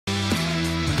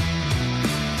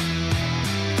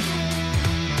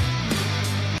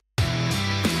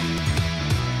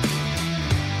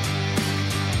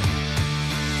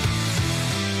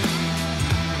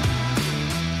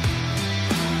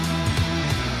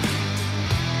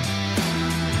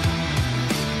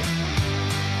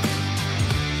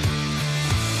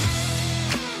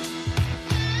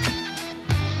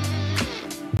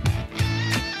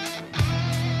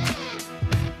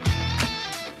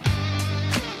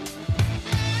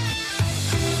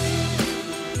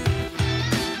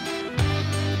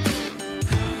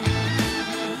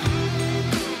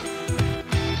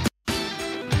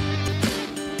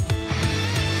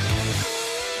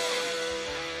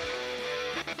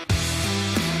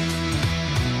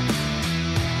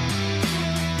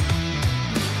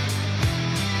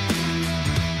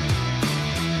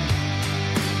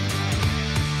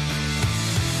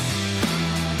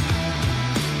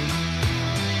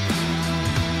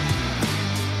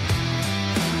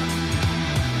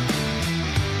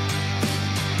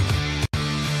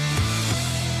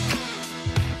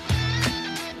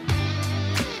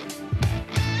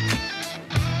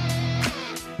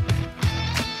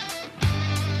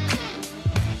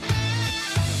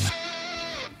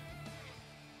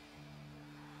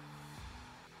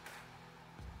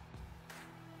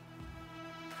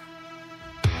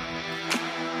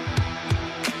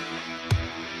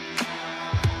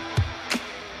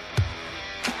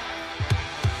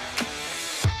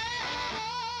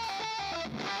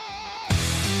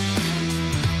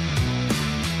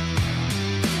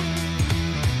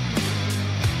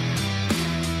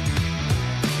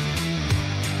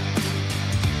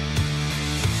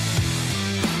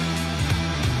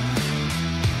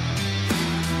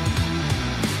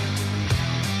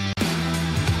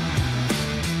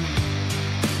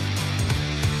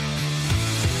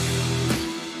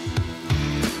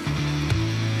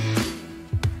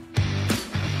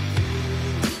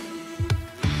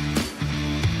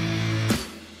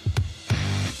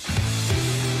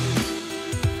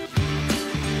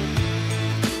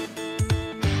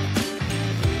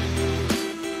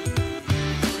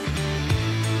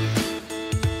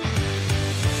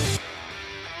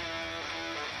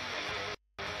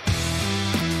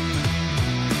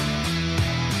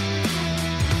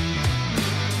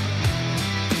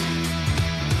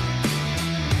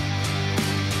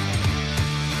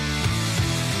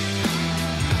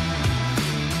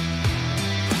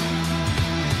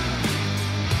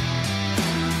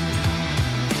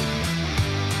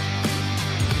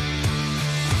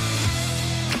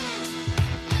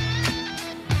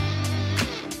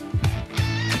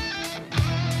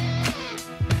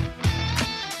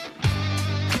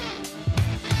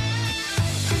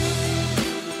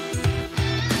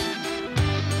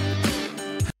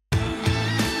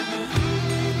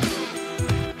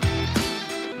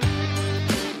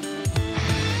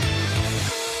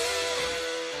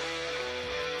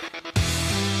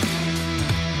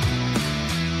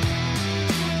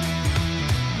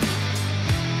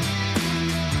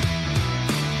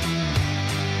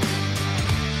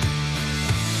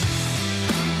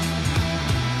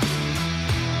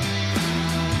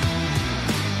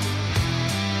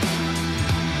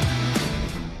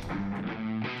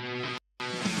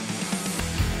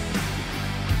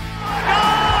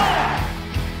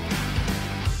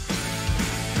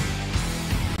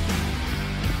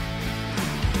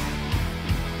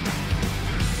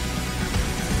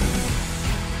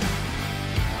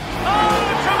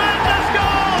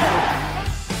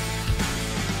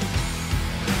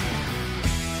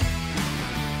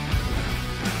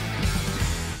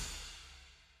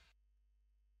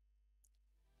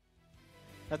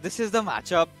Now, this is the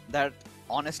matchup that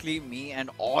honestly me and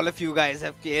all of you guys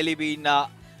have clearly been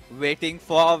waiting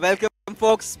for. Welcome,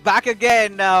 folks, back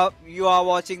again. You are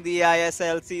watching the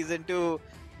eISL Season 2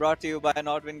 brought to you by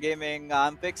Nordwin Gaming.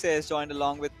 I'm Pixis. Joined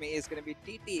along with me is going to be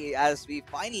TT as we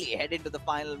finally head into the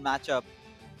final matchup.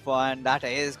 And that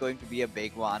is going to be a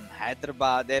big one.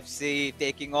 Hyderabad FC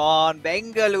taking on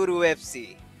Bengaluru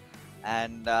FC.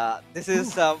 And this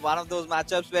is one of those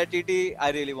matchups where TT, I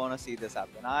really want to see this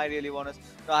happen. I really want to.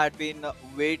 I had been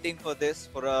waiting for this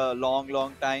for a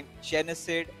long time.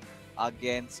 Genocide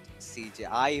against CJ.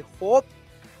 I hope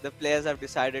the players have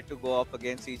decided to go up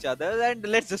against each other, and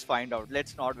let's just find out.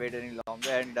 Let's not wait any longer,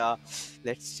 and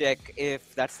let's check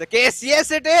if that's the case.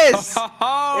 Yes, it is.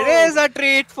 It is a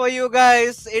treat for you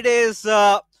guys. It is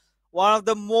one of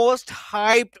the most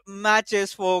hyped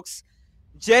matches, folks.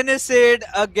 Genocide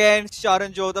against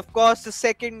Charanjot. Of course, the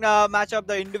second matchup,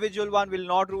 the individual one, will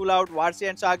not rule out Varsi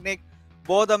and Sagnik.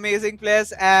 Both amazing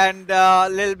players, and a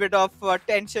little bit of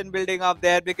tension building up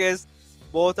there because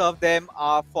both of them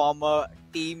are former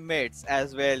teammates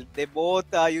as well. They both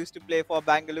used to play for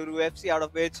Bengaluru FC, out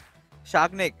of which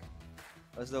Sagnik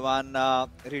was the one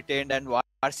retained, and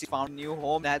Varsi found new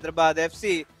home in Hyderabad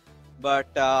FC, but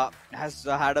has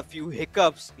had a few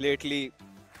hiccups lately.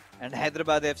 And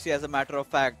Hyderabad FC, as a matter of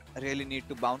fact, really need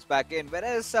to bounce back in.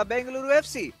 Whereas Bengaluru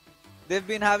FC, they've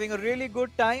been having a really good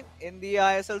time in the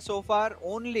eISL so far.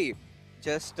 Only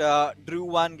just drew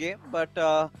one game, but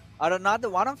are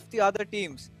one of the other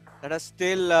teams that are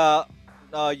still,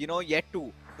 yet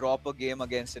to drop a game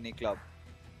against any club.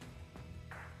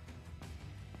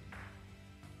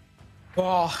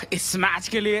 इस match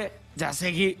के लिए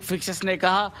जैसे कि fixers ने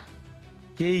कहा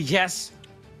कि yes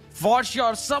for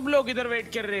sure सब लोग इधर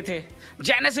वेट कर रहे थे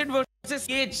जेनेसिड वर्सेस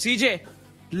सीजे,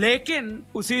 लेकिन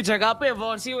उसी जगह पे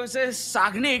वर्सी वर्सेस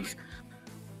सागनिक,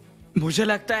 मुझे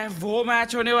लगता है वो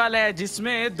मैच होने वाला है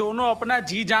जिसमें दोनों अपना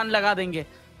जी जान लगा देंगे।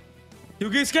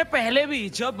 क्योंकि इसके पहले भी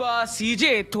जब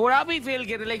सीजे थोड़ा भी फेल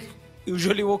करे, लाइक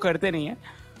यूजुअली वो करते नहीं है,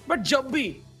 बट जब भी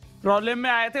प्रॉब्लम में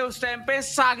आए थे उस टाइम पे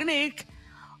सागनिक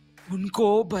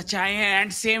उनको बचाए हैं,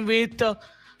 and same with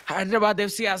Hyderabad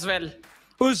FC as well.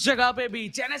 उस जगह पे भी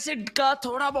जेनेसिड का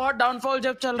थोड़ा बहुत डाउनफॉल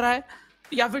जब चल रहा है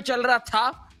या फिर चल रहा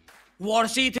था,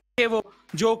 वॉर्सी थे वो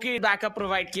जो कि बैकअप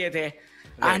प्रोवाइड किए थे,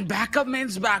 and backup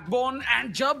means backbone,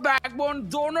 and जब बैकबोन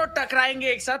दोनों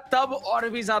टकराएंगे एक साथ तब और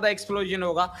भी ज्यादा एक्सप्लोजन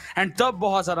होगा, एंड तब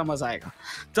बहुत ज्यादा मजा आएगा।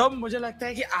 तब मुझे लगता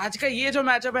है कि आज का ये जो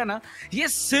मैचअप है ना, ये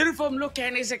सिर्फ हम लोग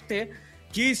कह नहीं सकते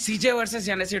कि सीजे वर्सेस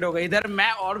जेनेसिड होगा। इधर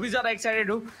मैं और भी ज्यादा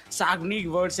एक्साइटेड हूँ सागनिक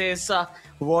वर्सेस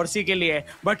वॉर्सी के लिए,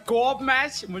 बट कोऑप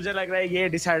मैच मुझे लग रहा है ये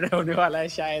डिसाइड होने वाला है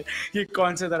शायद कि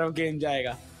कौन से तरफ गेम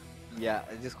जाएगा। या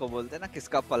जिसको बोलते हैं ना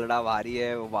किसका पलड़ा भारी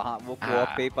है, वहाँ वो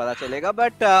कोऑप पे ही पता चलेगा।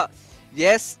 But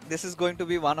yes, this is going to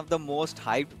be one of the most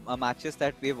hyped matches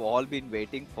that we've all been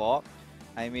waiting for.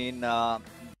 I mean,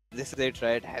 this is it,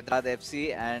 right? Hyderabad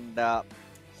FC and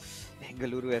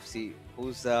Bengaluru FC,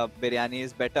 whose biryani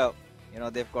is better. You know,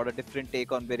 they've got a different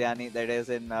take on biryani that is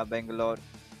in Bangalore.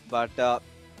 But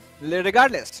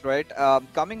regardless, right?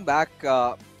 Coming back,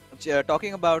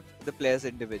 talking about the players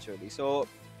individually. So,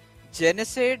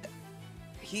 Genocide,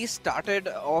 he started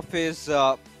off his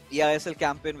eISL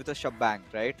campaign with a shabang,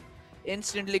 right?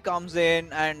 Instantly comes in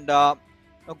and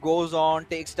goes on,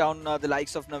 takes down the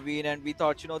likes of Naveen, and we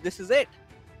thought, this is it.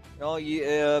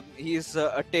 He's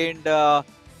attained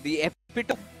the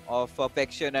epitome of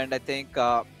perfection, and I think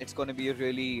it's going to be a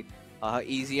really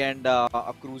easy and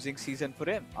a cruising season for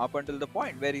him up until the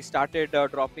point where he started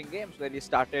dropping games, where he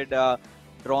started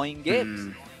drawing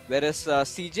games. Whereas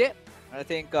CJ, I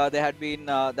think there had been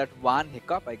that one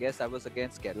hiccup, I guess that was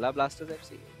against Kerala Blasters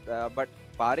FC. But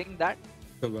barring that,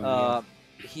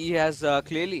 he has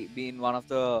clearly been one of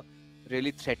the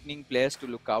really threatening players to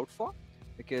look out for,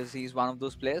 because he's one of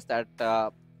those players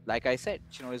that, like I said,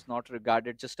 is not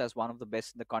regarded just as one of the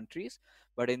best in the countries,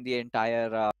 but in the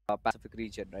entire Pacific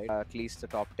region, right? At least the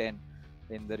top 10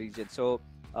 in the region. So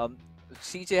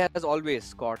CJ has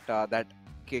always got that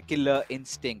killer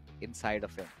instinct inside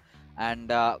of him.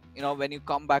 And when you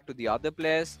come back to the other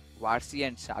players, Varsi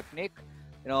and Sagnik,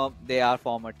 they are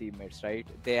former teammates, right?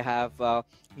 They have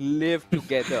lived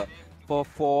together for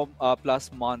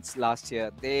 4+ months last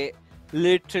year. They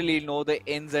literally know the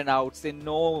ins and outs. They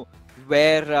know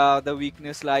where the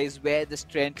weakness lies, where the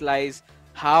strength lies,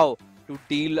 how to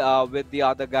deal with the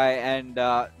other guy. And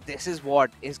this is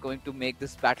what is going to make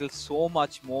this battle so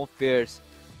much more fierce.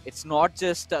 It's not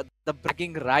just the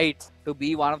bragging rights to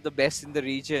be one of the best in the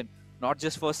region, not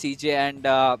just for CJ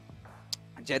and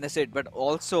Genocide, but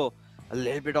also a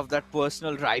little bit of that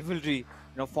personal rivalry.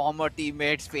 Former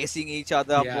teammates facing each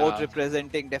other, both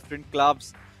representing different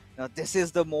clubs. Now, this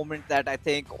is the moment that I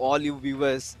think all you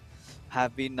viewers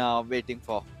have been waiting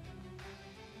for.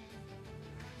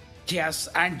 Yes,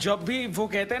 and जब भी वो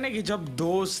कहते हैं ना कि जब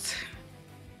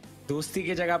दोस्ती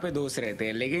की जगह पे दोस्त रहते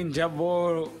हैं, लेकिन जब वो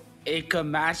एक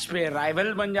मैच पे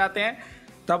राइवल बन जाते हैं,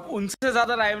 तब उनसे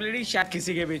ज्यादा राइवलरी शायद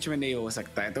किसी के बीच में नहीं हो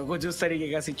सकता है। तो कुछ उस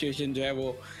तरीके का सिचुएशन जो है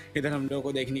वो इधर हम लोगों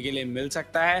को देखने के लिए मिल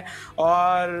सकता है।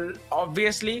 और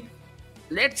ऑब्वियसली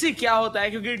लेट्स सी क्या होता है,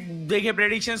 क्योंकि देखिए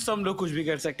प्रेडिक्शंस तो हम लोग कुछ भी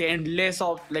कर सकते हैं, एंडलेस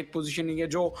ऑफ लाइक पोजीशनिंग है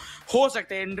जो हो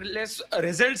सकते हैं, एंडलेस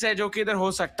रिजल्ट्स है जो कि इधर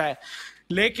हो सकता है।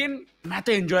 लेकिन मैं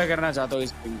तो एंजॉय करना चाहता हूँ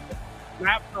इस गेम को,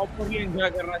 मैं प्रॉपरली एंजॉय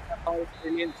करना चाहता हूँ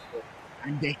एक्सपीरियंस को,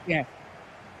 एंड देखते हैं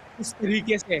इस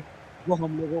तरीके से वो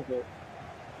हम लोगों को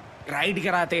राइड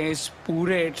कराते हैं इस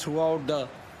पूरे थ्रू आउट द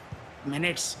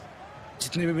मिनट्स,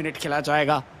 जितने भी मिनट खेला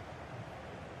जाएगा।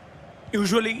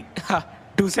 यूजुअली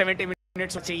 270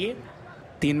 मिनट्स चाहिए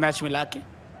 3 मैच मिला के,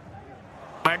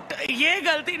 बट ये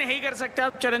गलती नहीं कर सकते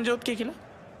आप चरणजोत के खिलाफ,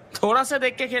 थोड़ा सा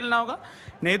देख के खेलना होगा,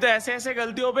 नहीं तो ऐसे ऐसे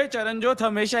गलतियों पे चरणजोत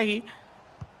हमेशा ही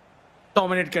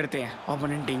डोमिनेट करते हैं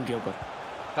ओपोनेंट टीम के ऊपर।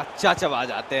 कच्चा चबा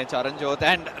जाते हैं Charanjot,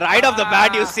 and right off the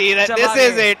bat you see that this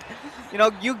is it. You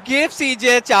know, you give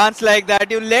CJ a chance like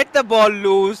that, you let the ball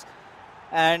loose,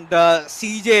 and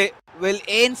CJ will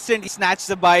instantly snatch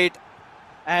the bite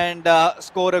and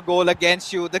score a goal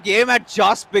against you. The game had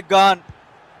just begun.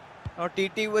 Now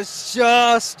TT was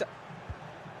just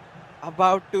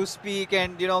about to speak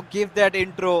and give that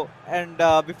intro, and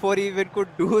before he even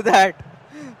could do that,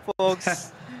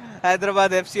 folks,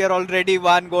 Hyderabad FC are already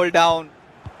 1 goal down,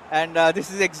 and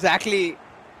this is exactly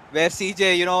where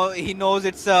CJ, he knows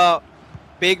it's a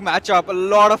big matchup. A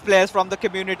lot of players from the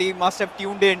community must have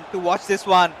tuned in to watch this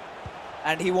one,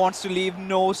 and he wants to leave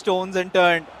no stones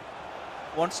unturned.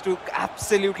 Wants to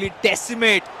absolutely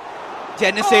decimate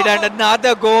Genesid, and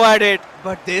another go at it.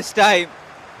 But this time,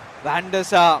 Van der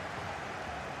Sar,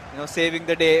 saving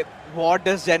the day. What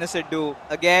does Genesid do?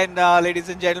 Again, ladies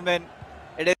and gentlemen,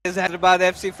 it is Hyderabad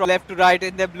FC from left to right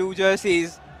in their blue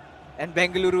jerseys, and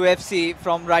Bengaluru FC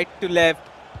from right to left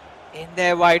in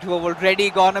their white, who have already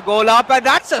gone a goal up, and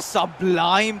that's a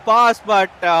sublime pass, but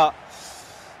a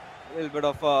little bit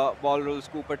of a ball roll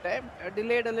scoop attempt,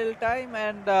 delayed a little time,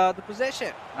 and the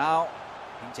possession now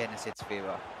in Genesid's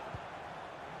favor.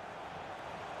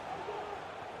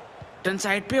 Turn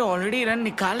side पे already run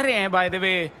निकाल रहे हैं, by the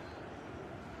way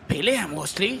पहले हैं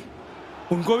mostly,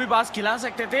 उनको भी पास खिला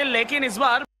सकते थे, लेकिन इस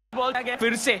बार बॉल आ गया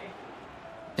फिर से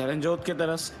चरणजोत की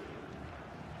तरफ से।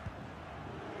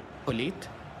 पुलीत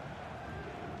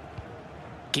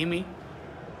किमी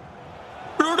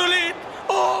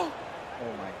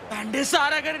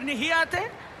पैंडेसार अगर नहीं आते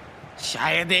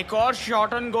शायद एक और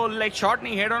shot on goal, like shot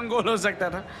नहीं हेड ऑन गोल हो सकता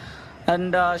था,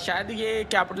 एंड शायद ये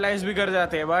कैपिटलाइज भी कर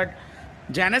जाते हैं। बट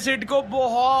जेनेसिड को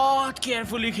बहुत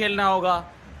केयरफुली खेलना होगा,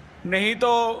 नहीं तो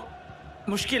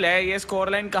मुश्किल है, ये स्कोर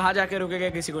लाइन कहाँ जाके रुकेगा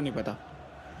किसी को नहीं पता।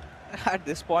 At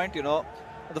this point,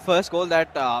 the first goal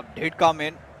that did come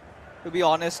in, to be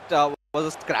honest, was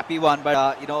a scrappy one, but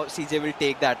CJ will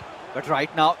take that. But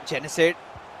right now, Genesid,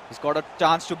 he's got a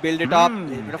chance to build it up. A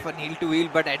little bit of a kneel to wheel,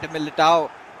 but Adam Militao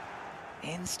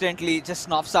instantly just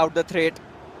snuffs out the threat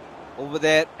over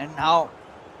there. And now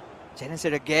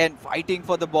Genesid again fighting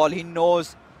for the ball. He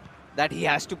knows that he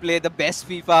has to play the best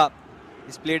FIFA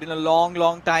he's played in a long,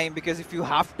 long time, because if you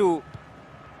have to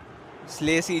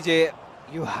slay CJ,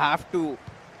 you have to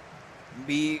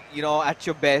be, at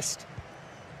your best.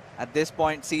 At this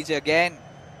point, CJ again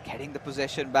getting the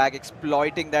possession back,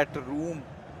 exploiting that room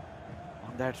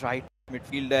on that right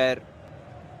midfield there.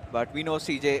 But we know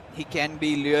CJ, he can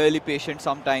be really patient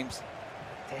sometimes.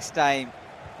 This time,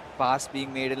 pass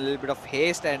being made in a little bit of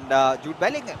haste, and Jude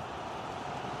Bellingham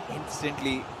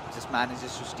instantly just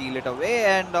manages to steal it away,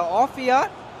 and off we are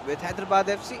with Hyderabad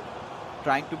FC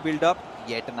trying to build up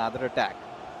yet another attack.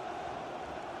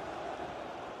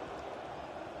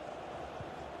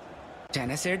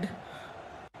 जेनेसिड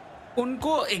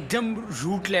उनको एकदम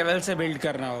root level से build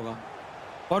करना होगा,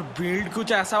 और build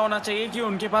कुछ ऐसा होना चाहिए कि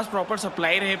उनके पास प्रॉपर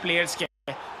सप्लाई रहे प्लेयर्स के।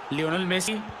 लियोनेल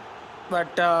मेसी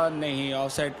बट नहीं,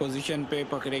 ऑफसाइड पोजीशन पे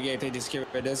पकड़े गए थे, जिसकी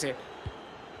वजह से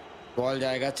बॉल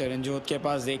जाएगा चरणजोत के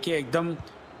पास। देखिए एकदम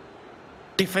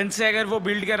डिफेंस से अगर वो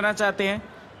बिल्ड करना चाहते हैं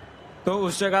तो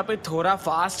उस जगह पे थोड़ा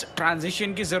फास्ट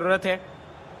ट्रांजिशन की ज़रूरत है,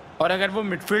 और अगर वो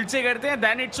मिडफील्ड से करते हैं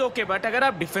देन इट्स ओके, बट अगर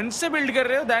आप डिफेंस से बिल्ड कर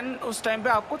रहे हो देन उस टाइम पे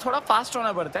आपको थोड़ा फास्ट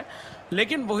होना पड़ता है।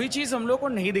 लेकिन वही चीज़ हम लोग को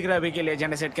नहीं दिख रहा अभी के लिए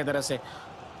जेनेसिड की तरफ से।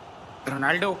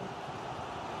 रोनाल्डो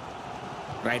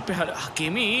राइट पे,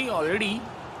 हकीमी ऑलरेडी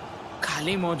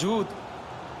खाली मौजूद,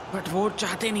 बट वो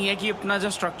चाहते नहीं है कि अपना जो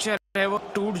स्ट्रक्चर है वो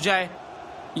टूट जाए,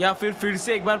 या फिर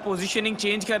से एक बार पोजीशनिंग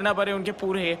चेंज करना पड़े उनके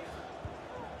पूरे।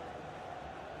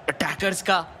 अटैकर्स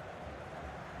का।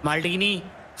 माल्डीनी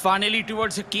finally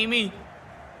towards Hakimi,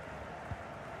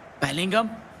 Bellingham.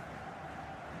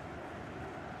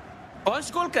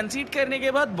 First goal कंसीड करने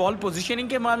के बाद बॉल पोजीशनिंग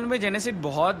के मामले में जेनेसिस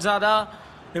बहुत ज्यादा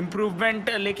इंप्रूवमेंट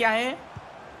लेके आए हैं,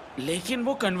 लेकिन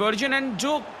वो कन्वर्जन एंड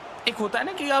जो एक होता है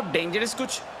ना कि आप डेंजरस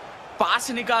कुछ पास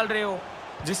निकाल रहे हो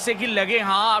जिससे कि लगे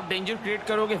हाँ आप डेंजर क्रिएट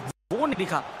करोगे, वो नहीं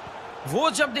दिखा। वो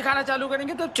जब दिखाना चालू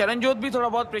करेंगे तो चरणजोत भी थोड़ा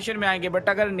बहुत प्रेशर में आएंगे, बट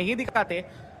अगर नहीं दिखाते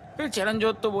फिर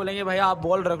चरणजोत तो बोलेंगे भाई आप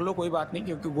बॉल रख लो, कोई बात नहीं,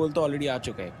 क्योंकि गोल तो ऑलरेडी आ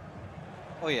चुका है।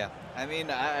 Oh yeah, I mean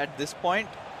at this point,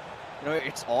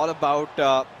 it's all about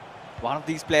one of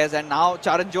these players, and now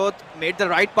Charanjot made the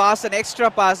right pass, an extra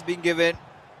pass being given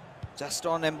just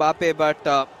on Mbappe, but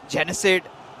Genesid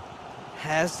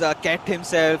has kept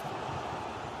himself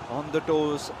on the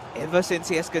toes ever since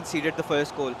he has conceded the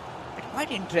first goal. And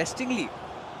quite interestingly,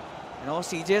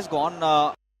 CJ has gone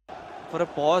for a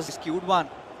pause, skewed one,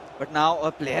 but now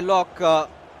a player lock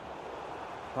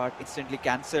got instantly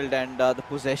cancelled, and the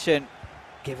possession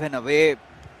given away.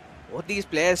 Both these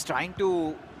players trying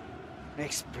to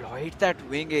exploit that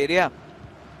wing area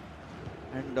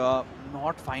and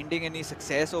not finding any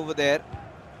success over there.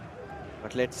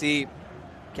 But let's see,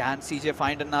 can CJ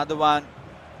find another one?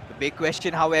 The big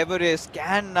question, however, is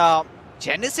can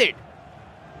Genesid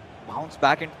bounce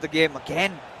back into the game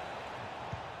again?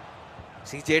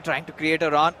 CJ trying to create a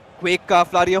run. Quick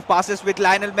flurry of passes with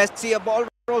Lionel Messi, a ball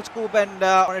roll scoop, and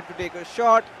wanted to take a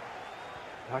shot.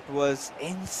 That was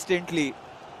instantly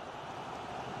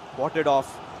potted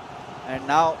off. And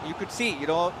now you could see,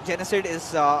 Genesid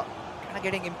is kind of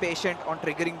getting impatient on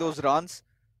triggering those runs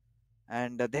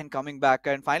and then coming back.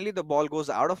 And finally, the ball goes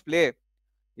out of play.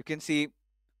 You can see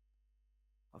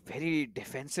a very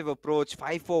defensive approach,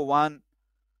 5-4-1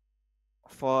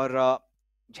 for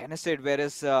Genesid,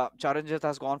 whereas Charanjit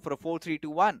has gone for a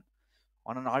 4-3-2-1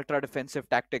 on an ultra defensive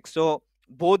tactic. So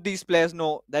both these players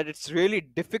know that it's really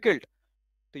difficult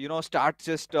to start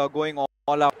just going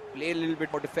all out, play a little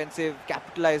bit more defensive,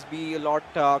 capitalize, be a lot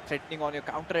threatening on your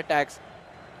counter attacks,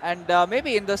 and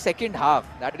maybe in the second half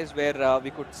that is where we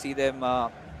could see them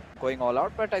going all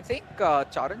out. But I think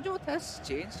Charanjot has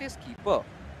changed his keeper.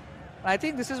 I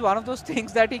think this is one of those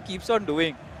things that he keeps on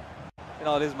doing in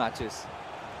all his matches.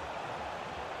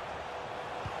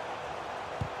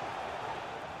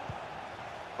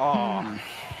 Oh.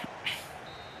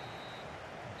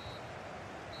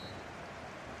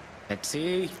 Let's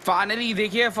see, finally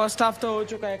देखिए first half तो हो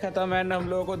चुका है खत्म and हम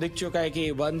लोगों को दिख चुका है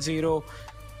कि 1-0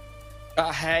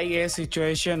 का है ये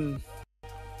सिचुएशन।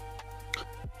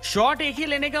 शॉट एक ही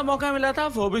लेने का मौका मिला था,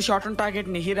 वो भी शॉट ऑन टारगेट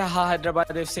नहीं रहा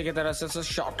हैदराबाद एफसी की तरफ से।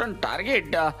 शॉट ऑन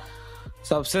टारगेट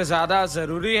सबसे ज्यादा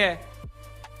जरूरी है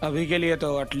अभी के लिए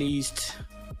तो एटलीस्ट,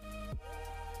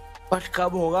 बट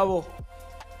कब होगा वो,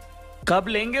 कब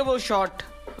लेंगे वो शॉट,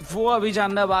 वो अभी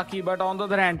जानना बाकी। But on the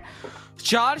other hand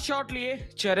 4 shot लिए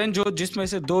चरणजोत, जिसमें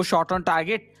से 2 शॉट ऑन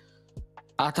टारगेट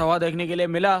आता हुआ देखने के लिए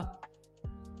मिला।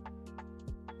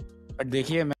 बट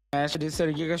देखिए मैच जिस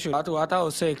तरीके का शुरुआत हुआ था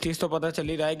उससे एक चीज तो पता चल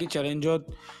ही रहा है कि चरणजोत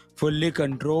फुल्ली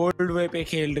कंट्रोल्ड वे पे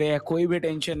खेल रहे हैं, कोई भी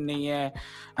टेंशन नहीं है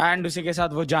एंड उसी के साथ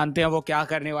वो जानते हैं वो क्या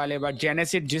करने वाले। बट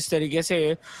जेनेसिस जिस तरीके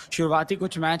से शुरुआती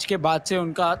कुछ मैच के बाद से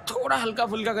उनका थोड़ा हल्का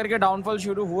फुल्का करके डाउनफॉल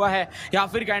शुरू हुआ है, या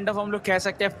फिर काइंड ऑफ हम लोग कह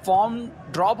सकते हैं फॉर्म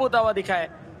ड्रॉप होता हुआ दिखा है,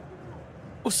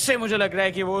 उससे मुझे लग रहा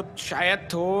है कि वो शायद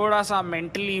थोड़ा सा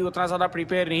मेंटली उतना ज़्यादा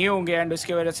प्रिपेयर नहीं होंगे एंड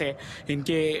उसकी वजह से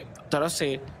इनके तरफ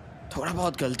से थोड़ा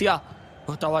बहुत गलतियां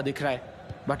होता हुआ दिख रहा है।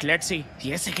 बट लेट्स सी,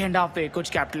 ये सेकेंड हाफ पे कुछ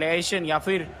कैपिटलाइजेशन या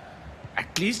फिर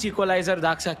एटलीस्ट इक्वलाइजर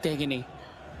दाग सकते हैं कि नहीं।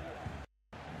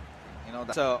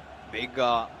 That's a big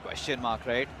question mark,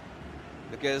 right?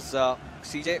 Because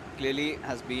CJ clearly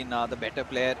has been the better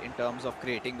player in terms of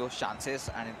creating those chances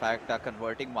and in fact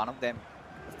converting one of them,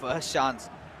 the first chance.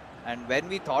 And when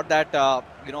we thought that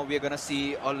we are going to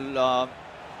see a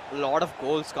lot of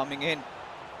goals coming in,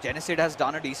 Genesid has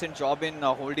done a decent job in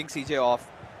holding CJ off,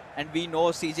 and we know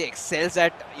CJ excels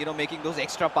at making those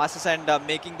extra passes and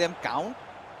making them count.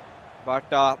 But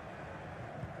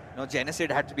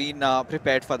Genesid had been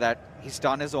prepared for that. He's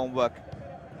done his homework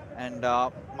and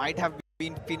might have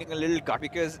been feeling a little gut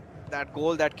because that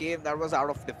goal that came, that was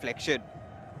out of deflection.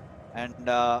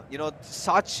 And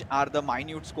such are the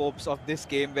minute scopes of this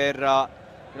game where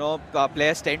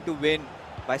players tend to win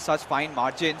by such fine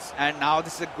margins. And now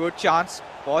this is a good chance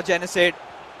for Genesid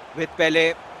with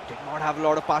Pele. Did not have a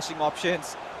lot of passing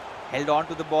options. Held on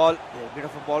to the ball, a bit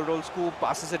of a ball roll scoop,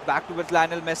 passes it back to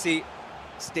Lionel Messi.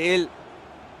 Still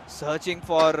searching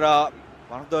for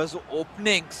one of those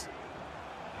openings.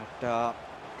 But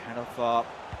kind of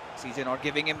CJ not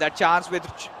giving him that chance with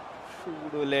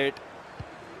too late.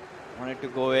 Wanted to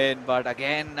go in, but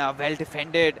again, well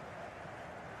defended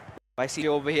by CJ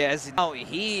over here. As now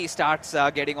he starts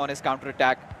getting on his counter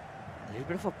attack. A little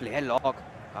bit of a player lock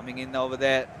coming in over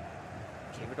there.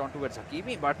 Gave it on towards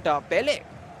Hakimi, but Pele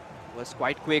was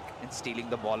quite quick in stealing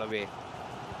the ball away.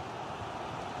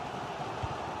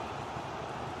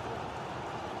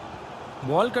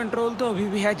 Ball control तो अभी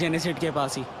भी है जेनेसिड के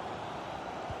पास ही,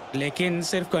 लेकिन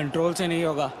सिर्फ control से नहीं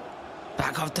होगा,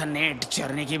 बैक ऑफ द नेट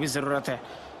चढ़ने की भी जरूरत है।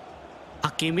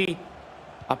 हकीमी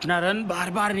अपना रन बार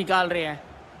बार निकाल रहे हैं,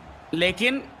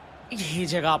 लेकिन यही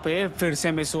जगह पे फिर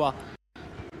से मिस हुआ।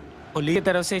 ओली की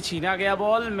तरफ से छीना गया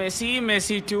ball,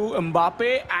 Messi to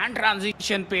Mbappe and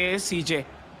transition पे सीजे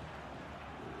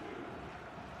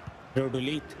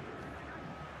रोडुलीत।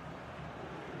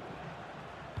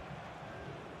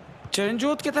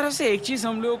 चरणजोत की तरफ से एक चीज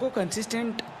हम लोगों को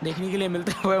कंसिस्टेंट देखने के लिए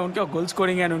मिलता है, उनका गोल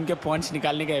स्कोरिंग एंड उनके पॉइंट्स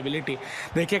निकालने का एबिलिटी।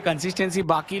 देखिए कंसिस्टेंसी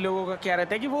बाकी लोगों का क्या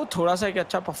रहता है कि वो थोड़ा सा एक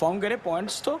अच्छा परफॉर्म करे,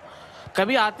 पॉइंट्स तो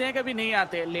कभी आते हैं कभी नहीं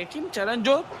आते हैं, लेकिन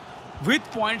चरणजोत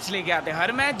विथ पॉइंट्स लेके आते हैं,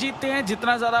 हर मैच जीतते हैं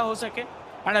जितना ज्यादा हो सके।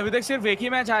 एंड अभी तक सिर्फ एक ही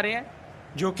मैच आ रहे हैं,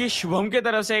 जो कि शुभम की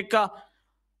तरफ से एक का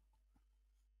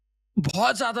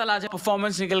बहुत ज्यादा लाजवाब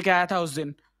परफॉर्मेंस निकल के आया था उस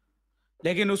दिन,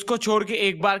 लेकिन उसको छोड़ के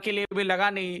एक बार के लिए भी लगा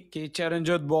नहीं कि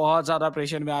चरणजोत बहुत ज्यादा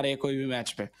प्रेशर में आ रहे हैं कोई भी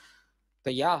मैच पे।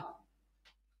 तो या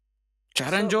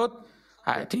चरणजोत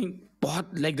आई थिंक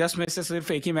बहुत लाइक 10 में से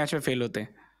सिर्फ एक ही मैच में फेल होते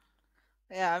हैं।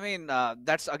 Yeah, I mean,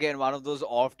 that's again one of those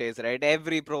off days, right?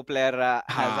 Every pro player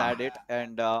has had it,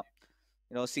 and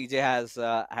you know, CJ has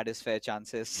had his fair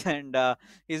chances and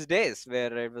his days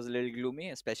where it was a little gloomy,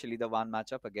 especially the one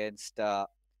matchup against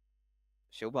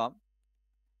Shubham.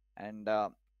 And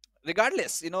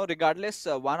regardless,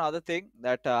 one other thing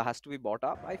that has to be brought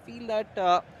up, I feel that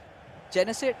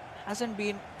Genesid hasn't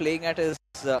been playing at his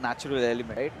natural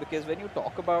element, right? Because when you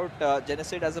talk about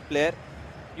Genesid as a player,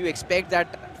 you expect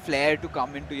that flair to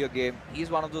come into your game. He's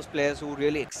one of those players who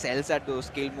really excels at those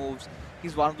skill moves.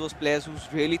 He's one of those players who's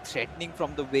really threatening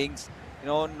from the wings,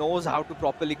 knows how to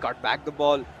properly cut back the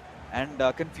ball and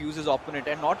confuse his opponent.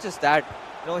 And not just that,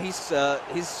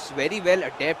 he's very well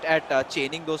adept at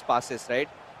chaining those passes, right?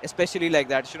 Especially like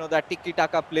that, that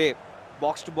tiki-taka play,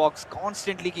 box to box,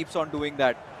 constantly keeps on doing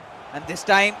that. And this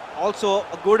time, also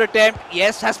a good attempt.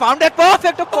 Yes, has found that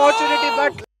perfect opportunity,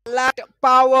 but lacked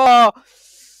power.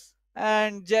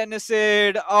 And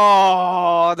Genesid,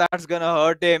 oh, that's gonna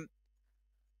hurt him.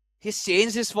 He's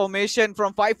changed his formation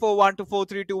from 5-4-1 to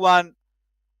 4-3-2-1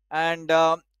 and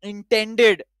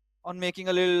intended on making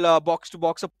a little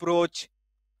box-to-box approach.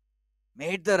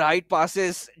 Made the right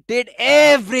passes, did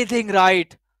everything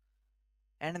right.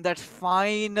 And in that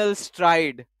final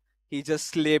stride, he just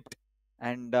slipped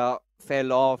and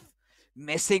fell off,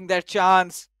 missing that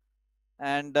chance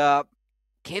and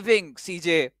giving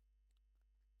CJ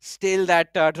still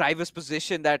that driver's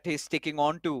position that he's sticking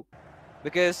on to.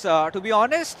 Because to be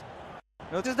honest,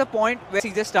 this is the point where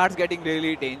CJ starts getting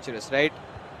really dangerous, right?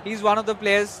 He's one of the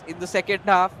players in the second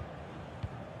half.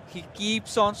 He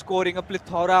keeps on scoring a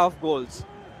plethora of goals.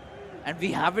 And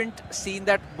we haven't seen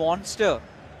that monster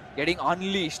getting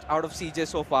unleashed out of CJ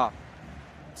so far.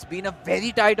 It's been a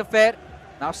very tight affair.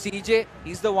 Now CJ,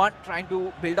 he's the one trying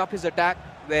to build up his attack,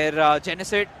 where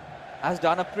Genesid has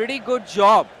done a pretty good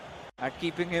job at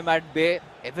keeping him at bay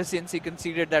ever since he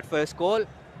conceded that first goal.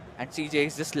 And CJ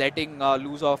is just letting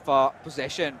loose of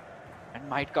possession and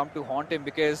might come to haunt him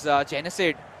because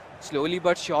Genesid, slowly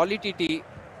but surely, TT,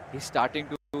 is starting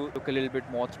to look a little bit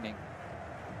more threatening.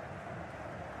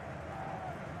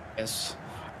 Yes.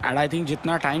 And I think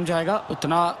जितना time जाएगा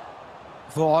उतना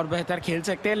वो और बेहतर खेल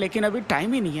सकते हैं, लेकिन अभी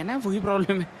टाइम ही नहीं है ना, वही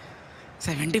प्रॉब्लम है।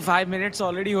 75 मिनट्स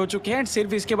ऑलरेडी हो चुके हैं एंड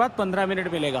सिर्फ इसके बाद 15 मिनट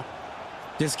मिलेगा,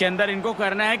 जिसके अंदर इनको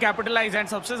करना है कैपिटलाइज। एंड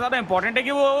सबसे ज्यादा इंपॉर्टेंट है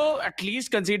कि वो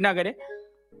एटलीस्ट कंसीड ना करे।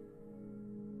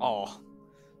 Oh,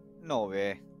 no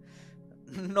way.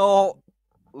 No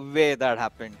way that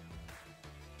happened.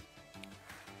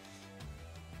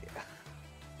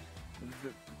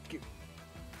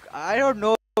 I don't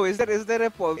know. Is there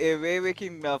a way we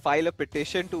can file a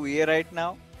petition to EA right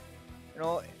now?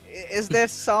 Is there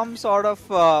some sort of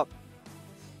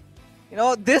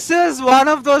this is one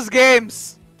of those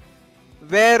games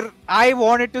where I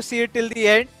wanted to see it till the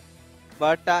end,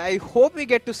 but I hope we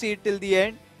get to see it till the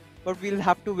end. But we'll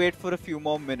have to wait for a few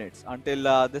more minutes until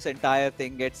this entire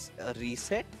thing gets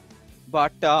reset.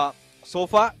 But so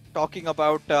far, talking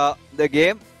about the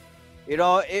game,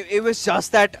 it was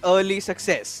just that early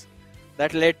success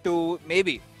that led to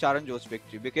maybe Charanjot's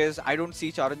victory, because I don't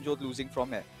see Charanjot losing from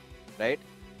here, right?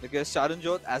 Because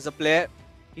Charanjot, as a player,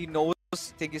 he knows, I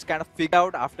think he's kind of figured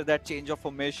out after that change of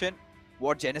formation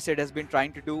what Genesid has been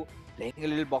trying to do, playing a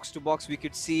little box to box. We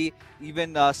could see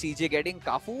even CJ getting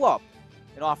Cafu up.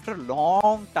 After a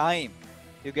long time,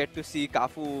 you get to see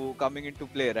Cafu coming into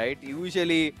play, right?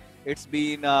 Usually, it's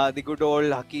been the good old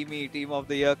Hakimi Team of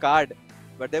the Year card.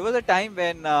 But there was a time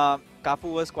when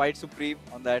Cafu was quite supreme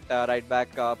on that right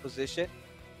back position.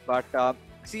 But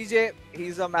CJ,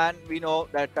 he's a man, we know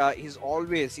that he's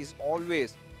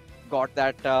always got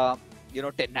that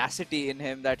tenacity in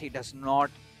him, that he does not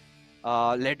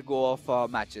let go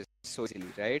of matches so easily,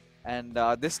 right? And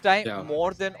this time,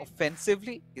 more than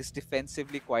offensively, is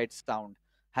defensively quite sound.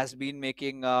 Has been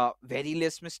making very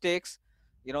less mistakes.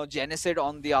 Genesid,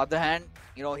 on the other hand,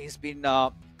 he's been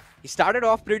he started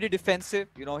off pretty defensive.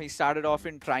 He started off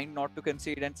in trying not to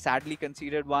concede and sadly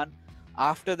conceded one.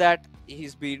 After that,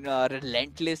 he's been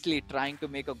relentlessly trying to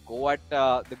make a go at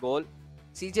the goal.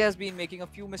 CJ has been making a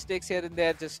few mistakes here and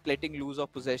there, just letting loose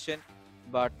of possession.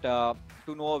 But to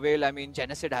no avail. I mean,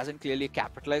 Genesid hasn't clearly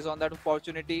capitalized on that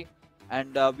opportunity.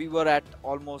 And we were at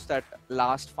almost that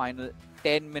last final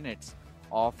 10 minutes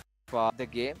of the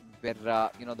game, where,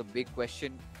 the big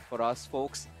question for us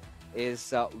folks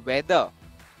is whether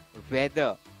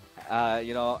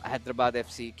Hyderabad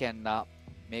FC can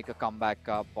make a comeback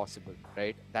possible,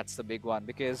 right? That's the big one,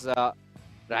 because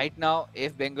right now,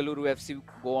 if Bengaluru FC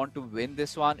go on to win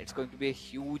this one, it's going to be a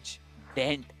huge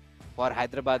dent for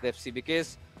Hyderabad FC,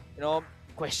 because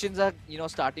questions are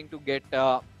starting to get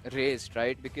raised,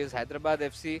 right? Because Hyderabad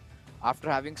FC, after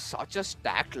having such a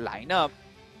stacked lineup,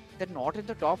 they're not in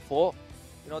the top 4.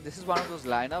 This is one of those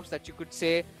lineups that you could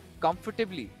say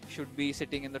comfortably should be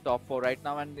sitting in the top 4 right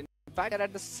now, and in fact they're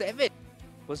at the 7th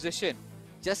position,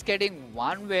 just getting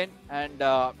 1 win and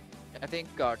I think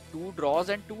 2 draws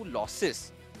and 2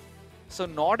 losses. So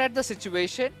not at the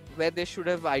situation where they should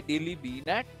have ideally been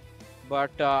at,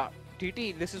 but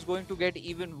TT, this is going to get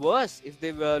even worse if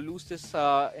they lose this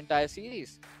entire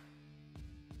series.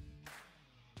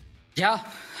 Yeah,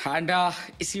 and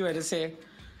इसी वजह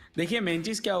से देखिए main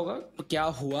चीज़ क्या होगा, क्या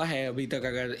हुआ है अभी तक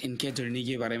अगर इनके जर्नी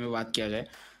के बारे में बात किया जाए।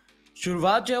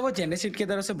 शुरुआत जो है वो जेनेसिड की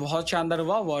तरफ से बहुत शानदार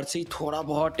हुआ, वर्सी थोड़ा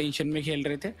बहुत टेंशन में खेल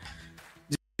रहे थे,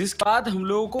 जिसके बाद हम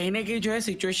लोगों को कहने की जो है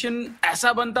सिचुएशन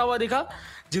ऐसा बनता हुआ दिखा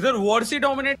जिधर वर्सी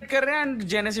डोमिनेट कर रहे हैं एंड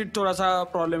जेनेसिड थोड़ा सा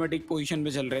प्रॉब्लमेटिक पोजीशन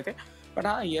में चल रहे थे। बट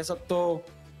हाँ, ये सब तो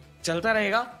चलता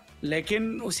रहेगा,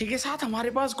 लेकिन उसी के साथ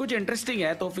हमारे पास कुछ इंटरेस्टिंग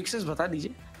है, तो फिक्सेस बता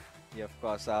दीजिए। Yeah, of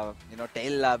course.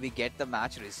 Till we get the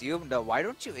match resumed, why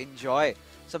don't you enjoy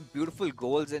some beautiful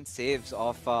goals and saves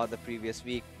of the previous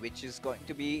week, which is going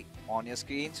to be on your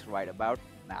screens right about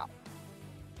now.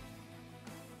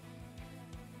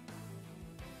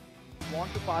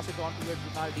 Want to pass it on towards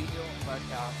Ronaldinho, but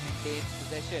maintains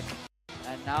possession.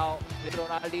 And now with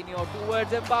Ronaldinho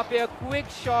towards Mbappe, a quick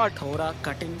shot. थोड़ा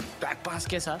cutting back pass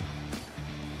के साथ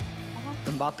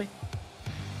Mbappe,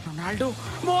 Ronaldo,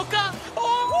 मौका,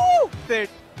 oh! It.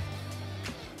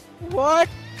 What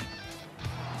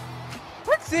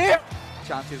save?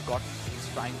 Chance he's gotten. He's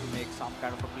trying to make some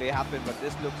kind of a play happen, but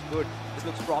this looks good. This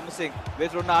looks promising.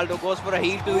 With Ronaldo, goes for a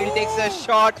heel to heel, takes a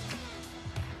shot.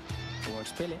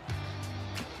 Towards Pele.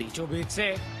 बीचों बीच से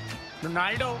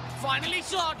Ronaldo finally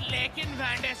shot, लेकिन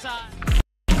van de सार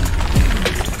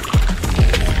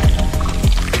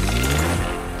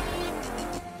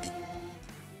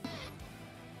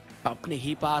अपने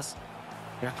ही पास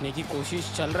रखने की कोशिश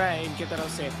चल रहा है इनके तरफ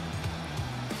से।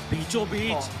 बीचों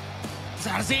बीच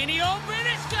जर्जिनियो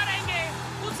फिनिश करेंगे,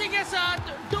 उसी के साथ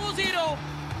 2-0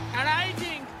 and I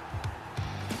think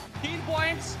 3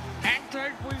 points and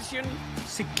 3rd position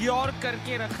secure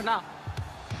करके रखना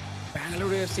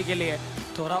बेंगलुरु एफसी के लिए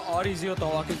थोड़ा और इजी होता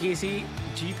हुआ, क्योंकि इसी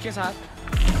जीत के साथ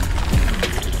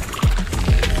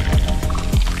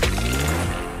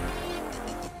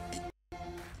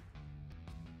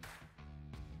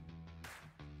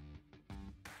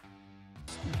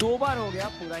दो बार हो गया,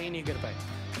 पूरा ही नहीं कर पाए।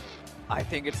 I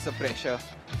think it's the pressure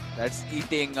that's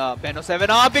eating Beno 7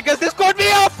 up, because this could be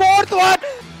a 4th one.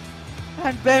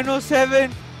 And Beno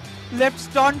 7 left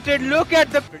stunted. Look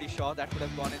at the... Pretty sure that would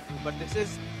have gone in through, but this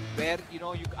is where,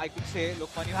 I could say, look,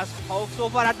 Manu has so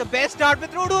far had the best start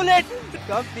with Rudulit.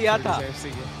 कब दिया था?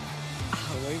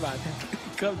 वही बात है,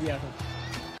 कब दिया था?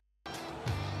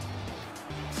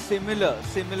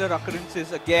 Similar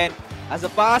occurrences again as a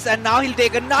pass, and now he'll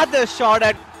take another shot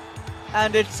at,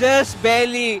 and it's just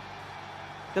barely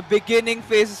the beginning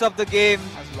phases of the game.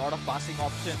 Has a lot of passing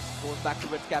options. Goes back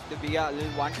towards Capdevia, a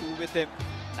little 1-2 with him.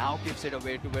 Now gives it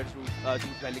away towards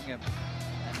Jude Bellingham.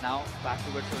 And now back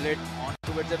towards Rulit, on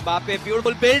towards Mbappe.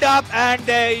 Beautiful build up, and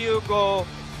there you go.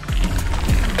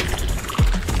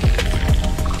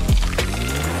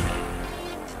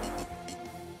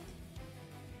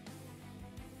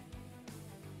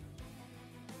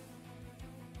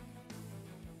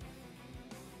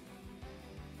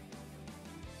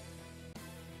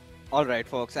 All right,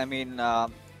 folks. I mean, a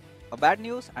bad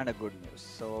news and a good news.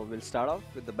 So we'll start off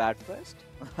with the bad first.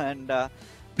 And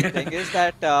the thing is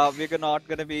that we're not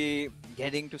going to be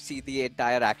getting to see the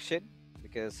entire action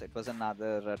because it was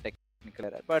another technical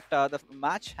error. But the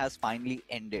match has finally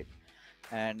ended.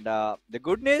 And the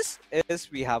good news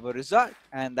is we have a result,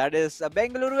 and that is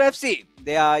Bengaluru FC.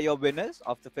 They are your winners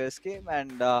of the first game,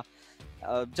 and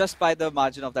just by the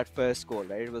margin of that first goal,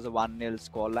 right? It was a 1-0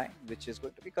 scoreline, which is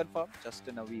going to be confirmed just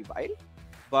in a wee while.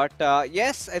 But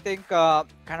yes, I think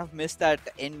kind of missed that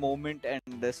end moment, and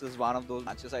this is one of those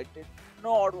matches I did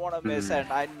not want to miss, and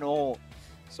I know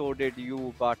so did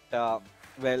you. But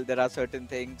well, there are certain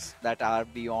things that are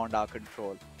beyond our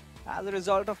control, as a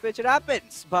result of which it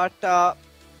happens. But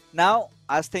now,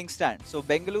 as things stand, so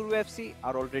Bengaluru FC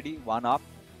are already 1 up,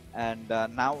 and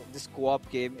now this co-op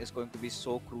game is going to be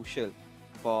so crucial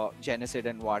for Genesis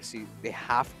and Varsi. They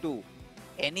have to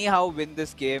anyhow win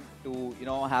this game to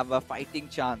have a fighting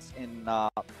chance in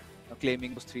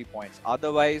claiming those 3 points.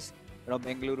 Otherwise,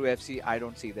 Bengaluru FC, I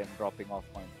don't see them dropping off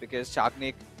points because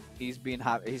Chagnik, he's been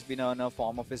on a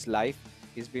form of his life.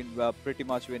 He's been pretty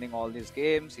much winning all these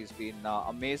games. He's been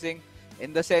amazing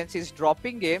in the sense he's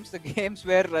dropping games, the games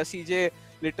where CJ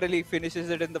literally finishes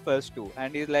it in the first two,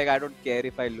 and he's like, I don't care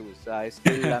if I lose. I'm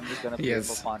just gonna play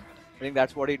for fun. I think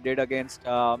that's what he did against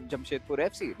Jamshedpur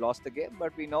FC. Lost the game,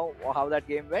 but we know how that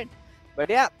game went. But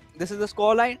yeah, this is the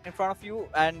scoreline in front of you,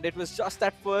 and it was just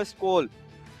that first goal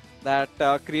that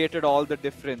created all the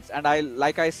difference. And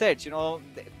like I said,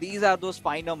 these are those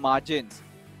finer margins,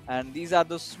 and these are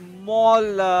those small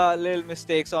little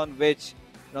mistakes on which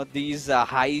these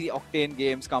high octane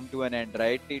games come to an end,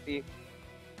 right, TT?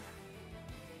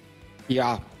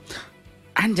 या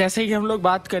and जैसे कि हम लोग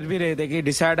बात कर भी रहे थे कि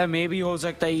डिसाइडर में भी हो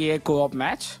सकता है ये कोऑप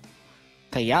मैच,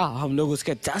 तो या हम लोग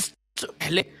उसके जस्ट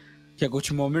पहले या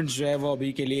कुछ मोमेंट्स जो है वो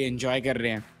अभी के लिए एंजॉय कर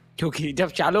रहे हैं, क्योंकि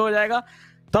जब चालू हो जाएगा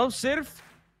तब सिर्फ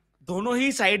दोनों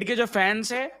ही साइड के जो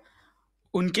फैंस हैं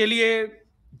उनके लिए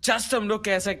जस्ट हम लोग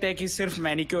कह सकते हैं कि सिर्फ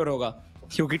मैनिक्योर होगा,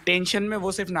 क्योंकि टेंशन में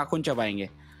वो सिर्फ नाखून चबाएंगे.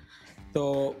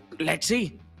 तो लेट्स सी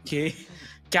कि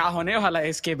क्या होने वाला है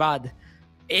इसके बाद.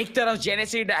 एक तरफ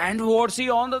जेनेसिड and वॉर्सी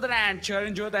on the other hand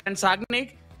Charanjot and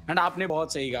Sagnik. And आपने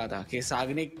बहुत सही कहा था कि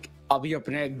साग्निक अभी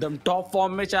अपने एकदम टॉप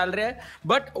फॉर्म में चल रहे हैं,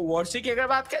 बट वॉर्सी की अगर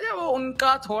बात करें वो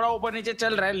उनका थोड़ा ऊपर नीचे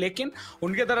चल रहा है, लेकिन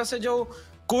उनके तरफ से जो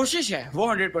कोशिश है वो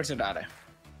 100% आ रहा है.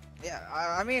 Yeah,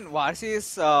 I mean, Varsi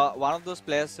is one of those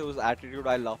players whose attitude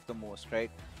I love the most,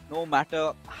 right? No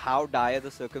matter how dire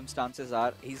the circumstances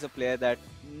are, he's a player that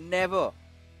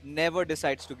never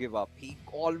decides to give up. He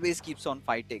always keeps on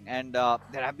fighting, and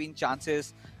there have been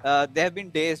chances, there have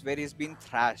been days where he's been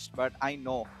thrashed, but I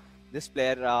know this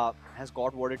player has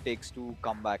got what it takes to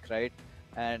come back, right?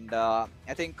 And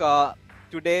I think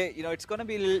today, it's going to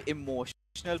be a little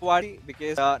emotional for Varsi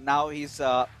because now he's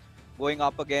going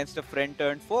up against a friend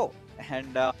turned foe,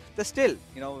 and they're still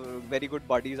very good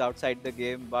buddies outside the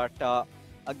game. But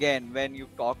again, when you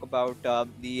talk about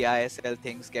the eISL,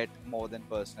 things get more than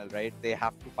personal, right? They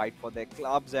have to fight for their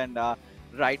clubs, and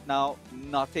right now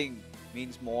nothing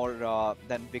means more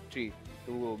than victory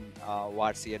to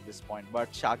Varsi at this point.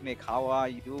 But Shagnik, how are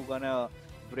you gonna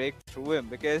break through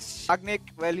him? Because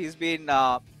Shagnik, well, he's been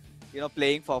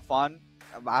playing for fun.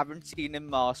 I haven't seen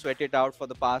him sweat it out for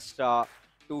the past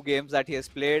 2 games that he has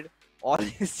played. All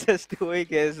he's just doing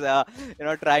is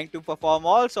trying to perform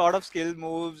all sort of skill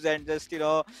moves, and just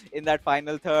in that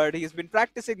final third he's been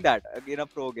practicing that in a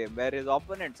pro game where his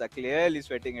opponents are clearly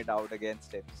sweating it out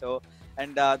against him. So,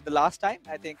 and the last time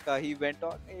I think he went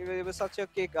on, it was such a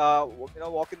kick,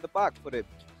 walk in the park for him.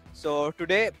 So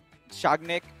today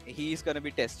Shagnik, he's going to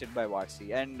be tested by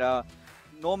Varsi, and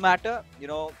no matter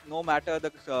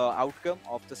the outcome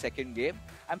of the second game,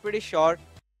 I'm pretty sure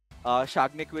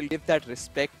Shagnik will give that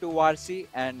respect to Varsi,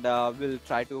 and will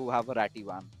try to have a ratty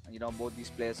one. Both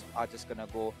these players are just gonna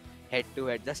go head to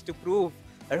head just to prove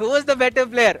who was the better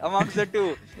player amongst the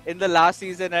two in the last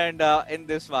season and in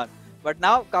this one. But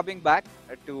now coming back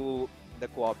to the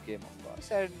co-op game, of course,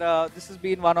 and this has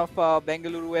been one of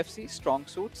Bengaluru FC's strong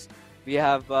suits. We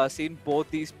have seen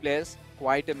both these players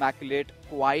quite immaculate,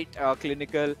 quite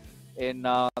clinical in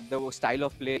the style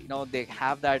of play. They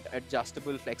have that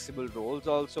adjustable, flexible roles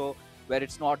also, where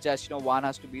it's not just one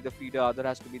has to be the feeder, other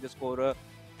has to be the scorer.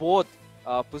 Both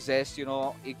possess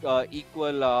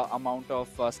equal amount of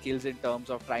skills in terms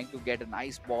of trying to get a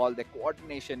nice ball. The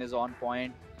coordination is on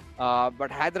point. But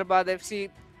Hyderabad FC,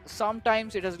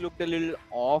 sometimes it has looked a little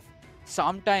off.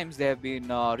 Sometimes they have been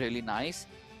really nice.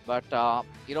 But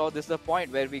this is the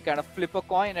point where we kind of flip a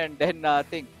coin and then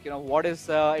think, what is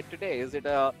it today? Is it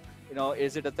a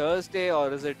is it a Thursday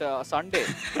or is it a Sunday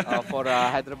for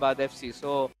Hyderabad FC?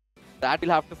 So that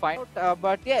we'll have to find out.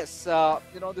 But yes,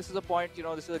 this is a point,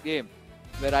 this is a game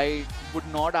where I would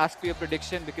not ask for your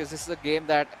prediction, because this is a game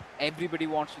that everybody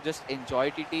wants to just enjoy,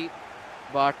 TT.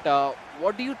 But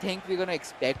what do you think we're going to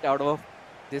expect out of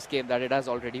this game that it has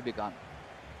already begun?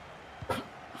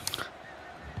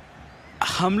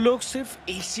 हम लोग सिर्फ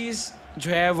एक चीज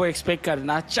जो है वो expect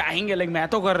करना चाहेंगे, लाइक मैं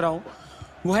तो कर रहा हूँ,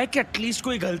 वो है कि एटलीस्ट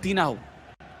कोई गलती ना हो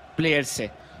प्लेयर्स से,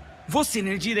 वो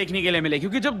सिनर्जी देखने के लिए मिले,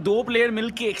 क्योंकि जब दो प्लेयर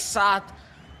मिलके एक साथ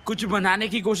कुछ बनाने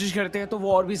की कोशिश करते हैं तो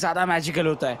वो और भी ज्यादा मैजिकल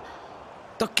होता है.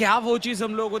 तो क्या वो चीज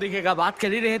हम लोगों को दिखेगा? बात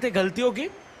कर ही रहे थे गलतियों की,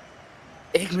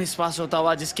 एक मिस पास होता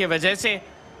हुआ जिसके वजह से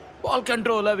बॉल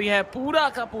कंट्रोल अभी है पूरा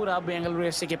का पूरा बेंगलुरु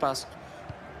एफसी के पास.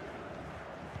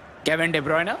 Kevin day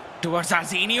ब्रुयने towards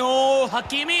Arsenio,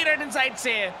 Hakimi right hand side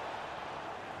से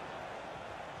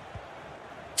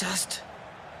जस्ट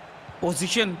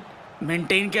पोजीशन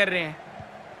मेंटेन कर रहे हैं,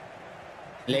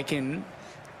 लेकिन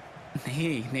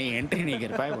नहीं एंट्री नहीं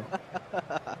कर पाए वो.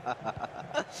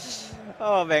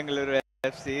 Oh, Bengaluru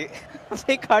FC.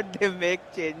 Why can't they make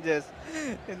changes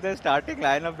in the starting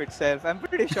lineup itself? I'm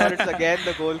pretty sure it's again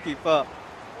the goalkeeper,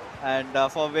 and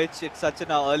for which it's such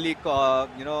an early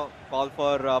call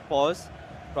for pause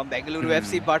from Bengaluru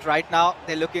FC. But right now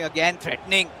they're looking again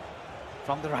threatening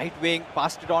from the right wing.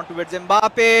 Passed it on towards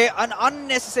Mbappe. An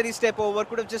unnecessary step over.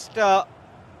 Could have just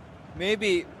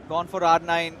maybe gone for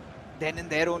R9 then and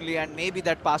there only, and maybe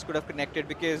that pass could have connected,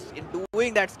 because in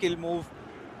doing that skill move,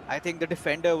 I think the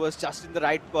defender was just in the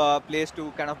right place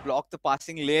to kind of block the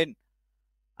passing lane.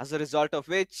 As a result of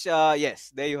which, yes,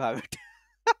 there you have it.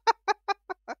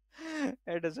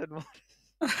 It doesn't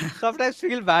matter. Sometimes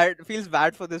feels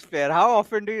bad for this player. How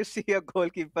often do you see a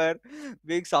goalkeeper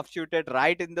being substituted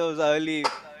right in those early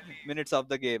minutes of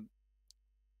the game?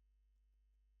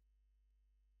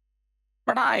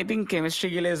 But I think chemistry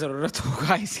के लिए जरूरत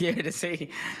होगा, इसी वजह से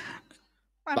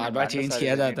बार-बार change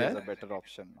किया जाता है. Better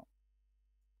option no.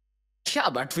 क्या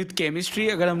बट विद केमिस्ट्री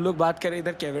अगर हम लोग बात करें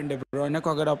इधर केविन डे ब्रुयने को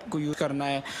अगर आपको यूज करना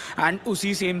है, एंड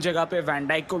उसी सेम जगह पे वैन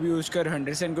डाइक को भी यूज करो,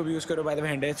 हेंडरसन को भी यूज करो. बाय द वे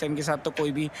हेंडरसन के साथ तो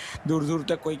कोई भी दूर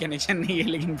तक कोई कनेक्शन नहीं है,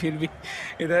 लेकिन फिर भी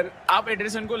इधर आप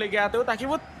हेंडरसन को लेके आते हो ताकि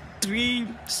वो 3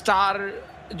 स्टार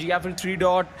या फिर 3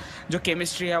 डॉट जो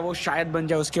केमिस्ट्री है वो शायद बन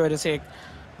जाए. उसकी वजह से एक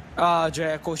जो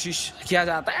है कोशिश किया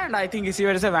जाता है, एंड आई थिंक इसी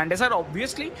वजह से वैन डे सर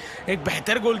ऑब्वियसली एक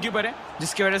बेहतर गोलकीपर है,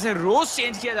 जिसकी वजह से रोज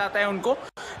चेंज किया जाता है उनको.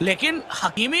 लेकिन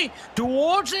हकीमी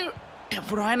टुवर्ड्स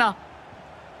ब्रुयने,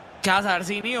 क्या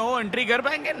सार्सिनी हो एंट्री कर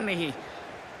पाएंगे? नहीं.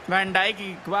 वैन डाइक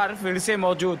एक बार फिर से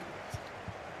मौजूद,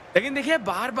 लेकिन देखिए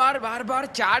बार बार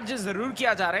चार्ज जरूर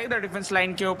किया जा रहा है इधर डिफेंस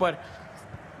लाइन के ऊपर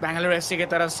बेंगलुरु एफसी की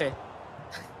तरफ से.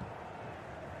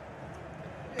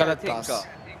 गलत पास.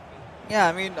 Yeah,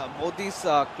 I mean, both these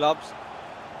clubs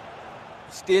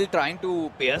still trying to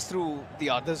pierce through the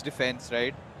other's defense,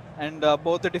 right? And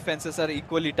both the defenses are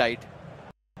equally tight.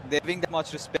 They're giving that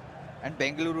much respect. And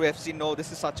Bengaluru FC know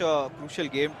this is such a crucial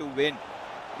game to win,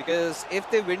 because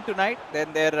if they win tonight,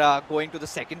 then they're going to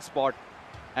the second spot.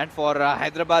 And for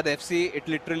Hyderabad FC, it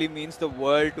literally means the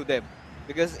world to them,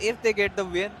 because if they get the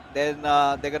win, then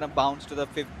they're gonna bounce to the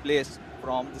 5th place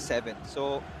from the 7th.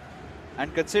 So.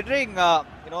 And considering,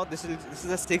 this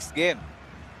is a 6th game,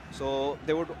 so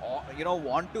they would,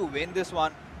 want to win this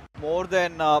one more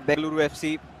than Bengaluru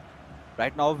FC.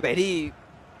 Right now, very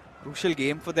crucial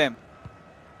game for them.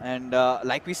 And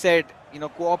like we said,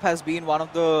 co-op has been one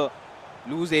of the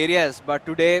loose areas. But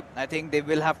today, I think they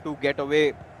will have to get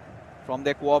away from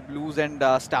their co-op lose and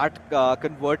start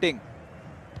converting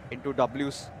into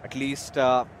Ws, at least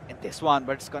in this one.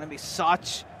 But it's going to be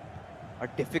such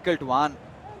a difficult one.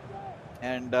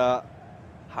 And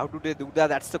how do they do that?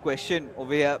 That's the question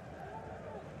over here.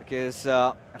 Because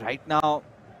right now,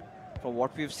 from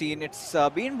what we've seen, it's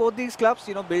been both these clubs,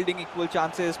 building equal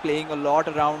chances, playing a lot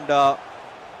around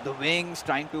the wings,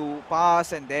 trying to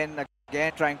pass, and then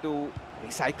again trying to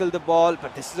recycle the ball.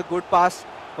 But this is a good pass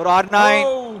for R9.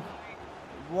 Oh.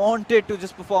 Wanted to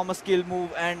just perform a skill move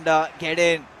and get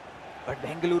in. But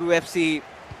Bengaluru FC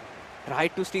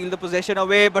tried to steal the possession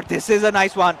away. But this is a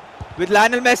nice one. With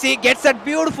Lionel Messi, gets that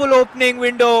beautiful opening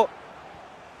window.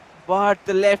 But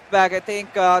the left back, I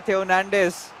think Theo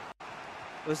Hernandez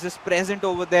was just present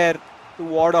over there to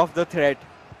ward off the threat.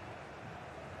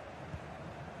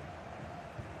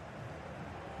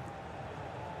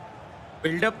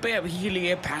 Buildup पे अभी के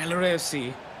लिए Bengaluru FC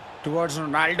towards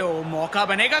Ronaldo, मौका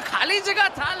बनेगा, खाली जगह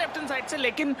था left hand side से,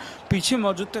 लेकिन पीछे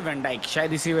मौजूद थे वैन डाइक.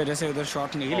 शायद इसी वजह से उधर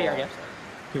शॉट नहीं लिया गया,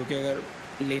 क्योंकि अगर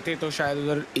लेते तो शायद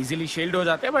उधर इजीली शील्ड हो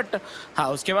जाते. बट हाँ,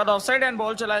 उसके बाद ऑफसाइड एंड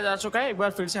बॉल चलाया जा चुका है एक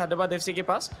बार फिर से हैदराबाद एफसी के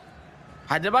पास.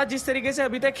 हैदराबाद जिस तरीके से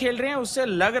अभी तक खेल रहे हैं उससे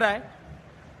लग रहा है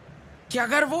कि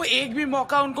अगर वो एक भी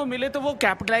मौका उनको मिले तो वो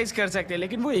कैपिटलाइज कर सकते हैं,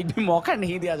 लेकिन वो एक भी मौका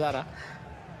नहीं दिया जा रहा,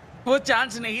 वो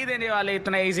चांस नहीं देने वाले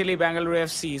इतना इजीली बेंगलुरु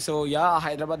एफसी। सो या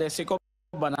हैदराबाद एफसी को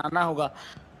बनाना होगा।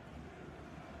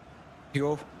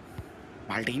 यो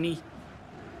माल्टिनी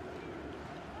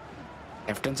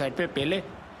लेफ्ट हैंड साइड पे पेले,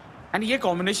 एंड ये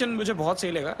कॉम्बिनेशन मुझे बहुत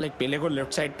सही लगा। लाइक पेले को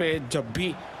लेफ्ट साइड पे जब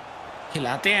भी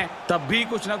खिलाते हैं तब भी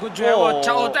कुछ ना कुछ जो है वो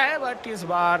अच्छा होता है, बट इस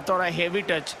बार थोड़ा हेवी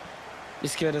टच,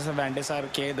 इसकी वजह से वैंडेसार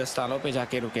के दस्तानों पे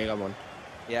जाके रुकेगा ball.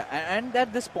 Yeah, and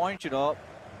at this point,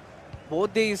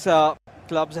 both these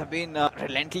clubs have been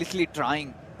relentlessly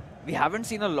trying. We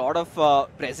haven't seen a lot of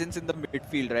presence in the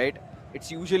midfield, right?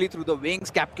 It's usually through the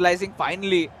wings, capitalizing.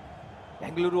 Finally,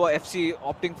 Bengaluru FC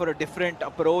opting for a different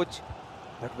approach,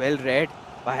 but well read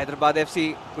by Hyderabad FC.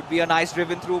 Could be a nice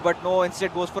driven through, but no,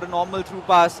 instead goes for a normal through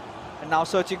pass. And now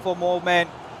searching for more men,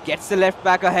 gets the left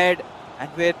back ahead. And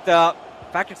with,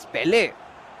 in fact, it's Pele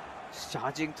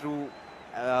charging through,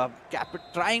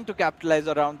 trying to capitalize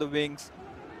around the wings.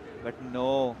 But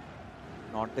no,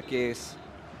 not the case.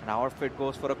 And our fit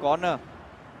goes for a corner.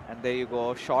 And there you go,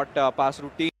 short pass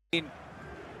routine.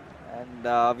 And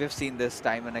we've seen this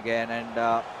time and again. And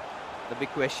the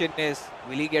big question is,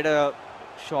 will he get a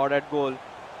shot at goal?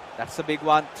 That's the big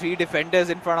one. 3 defenders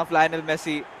in front of Lionel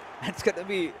Messi. It's going to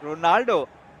be Ronaldo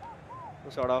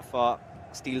who sort of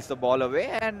steals the ball away.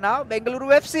 And now Bengaluru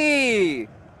FC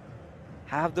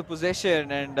have the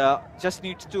possession and just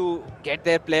needs to get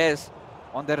their players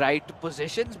on the right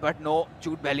positions. But no,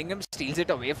 Jude Bellingham steals it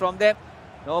away from them.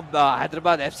 No,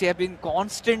 Hyderabad FC have been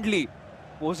constantly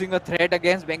posing a threat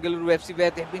against Bengaluru FC, where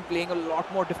they've been playing a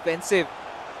lot more defensive.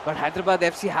 But Hyderabad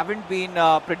FC haven't been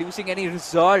producing any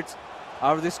results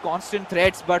out of these constant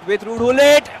threats. But with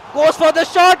Roulette, goes for the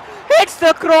shot, hits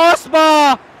the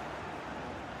crossbar.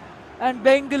 And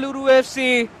Bengaluru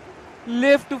FC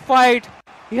live to fight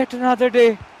yet another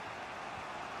day.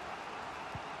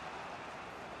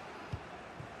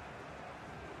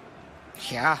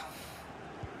 क्या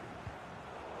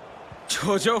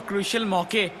जो crucial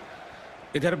मौके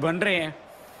इधर बन रहे हैं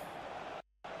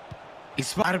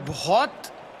इस बार,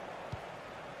 बहुत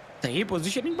सही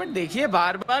पोजीशनिंग, बट देखिए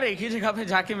बार बार एक ही जगह पे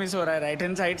जाके मिस हो रहा है। राइट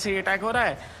हैंड साइड से अटैक हो रहा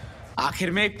है,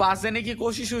 आखिर में एक पास देने की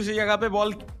कोशिश, उसी जगह पे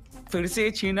बॉल फिर से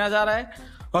छीना जा रहा है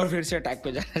और फिर से अटैक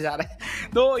पे जाया जा रहा है।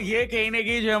 तो ये कहीं ना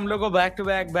कहीं जो हम लोग को बैक टू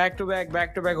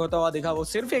बैक होता हुआ दिखा, वो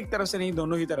सिर्फ एक तरफ से नहीं,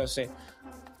 दोनों ही तरफ से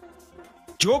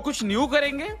जो कुछ न्यू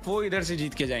करेंगे वो इधर से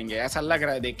जीत के जाएंगे, ऐसा लग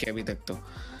रहा है देख के अभी तक तो।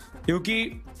 क्योंकि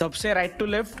तब से right to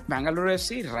left Bengaluru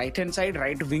FC right hand side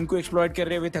right wing को एक्सप्लॉइट कर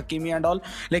रहे हैं with Hakimi and all,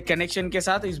 like connection के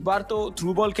साथ। इस बार तो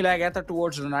थ्रू बॉल खिलाया गया था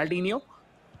टुवर्ड्स रोनाल्डिनियो।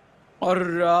 और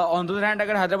ऑन द अदर हैंड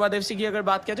अगर हैदराबाद एफसी की अगर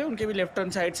बात किया जाए, उनके भी लेफ्ट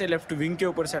हैंड साइड से लेफ्ट विंग के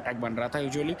ऊपर से अटैक बन रहा था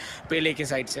यूजुअली पेले के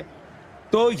साइड से।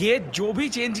 तो ये जो भी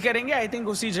चेंज करेंगे आई थिंक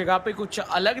उसी जगह पे कुछ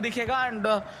अलग दिखेगा, एंड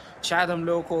शायद हम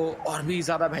लोगों को और भी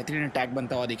ज्यादा बेहतरीन अटैक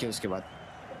बनता हुआ दिखे उसके बाद।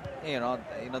 You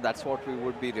know that's what we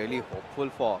would be really hopeful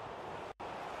for.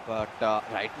 But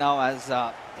right now, as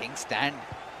things stand,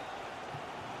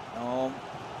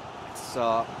 it's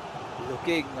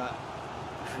looking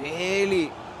really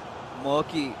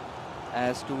murky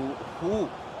as to who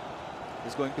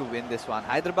is going to win this one.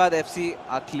 Hyderabad FC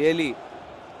are clearly,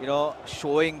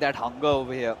 showing that hunger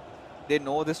over here. They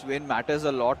know this win matters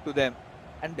a lot to them.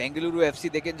 And Bengaluru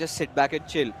FC, they can just sit back and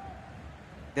chill.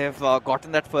 They've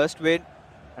gotten that first win.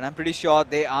 And I'm pretty sure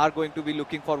they are going to be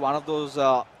looking for one of those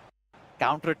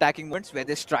counter-attacking moments where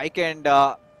they strike and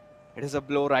it is a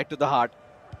blow right to the heart.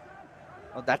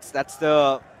 That's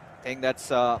the thing. That's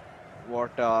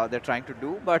what they're trying to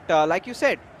do. But like you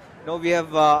said, we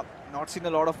have not seen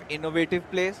a lot of innovative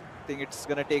plays. I think it's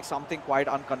going to take something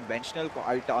quite unconventional,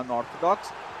 quite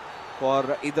unorthodox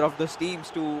for either of those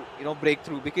teams to break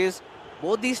through, because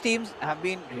both these teams have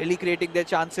been really creating their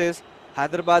chances.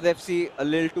 Hyderabad FC a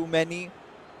little too many.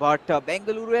 But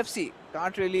Bengaluru FC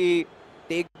can't really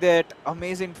take that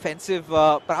amazing defensive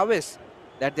prowess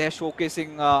that they're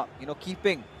showcasing,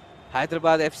 keeping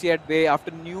Hyderabad FC at bay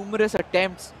after numerous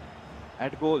attempts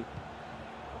at goal.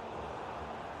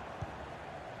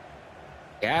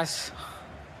 Yes,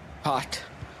 but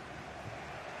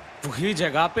वही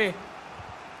जगह पे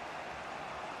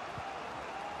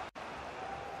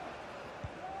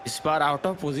इस बार out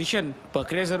of position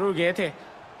पकड़े जरूर गए थे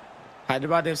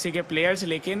Hyderabad FC के players,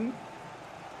 लेकिन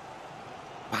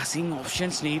पासिंग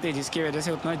ऑप्शंस नहीं थे, जिसकी वजह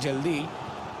से उतना जल्दी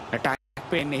अटैक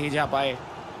पे नहीं जा पाए।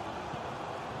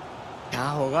 क्या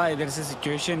होगा इधर से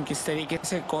सिचुएशन, किस तरीके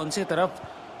से कौन से तरफ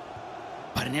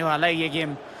भरने वाला है ये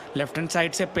गेम। लेफ्ट हैंड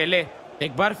साइड से पहले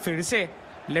एक बार फिर से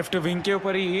लेफ्ट विंग के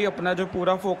ऊपर ही अपना जो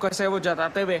पूरा फोकस है वो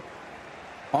जताते हुए,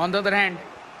 on the other hand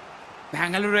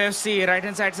Bengaluru FC right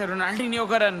hand side से रोनाल्डिनियो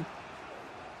का रन,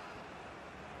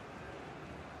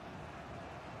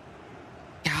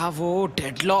 क्या वो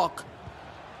डेडलॉक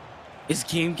इस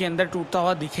गेम के अंदर टूटता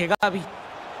हुआ दिखेगा अभी?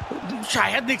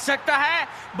 शायद दिख सकता है,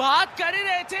 बात कर ही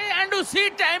रहे थे एंड उसी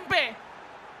टाइम पे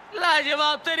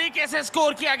लाजवाब तरीके से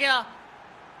स्कोर किया गया।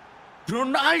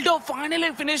 रोनाल्डो फाइनली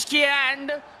फिनिश किया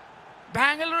एंड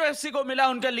बेंगलुरु एफसी को मिला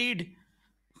उनका लीड।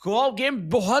 वो गेम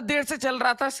बहुत देर से चल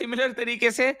रहा था सिमिलर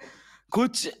तरीके से,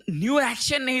 कुछ न्यू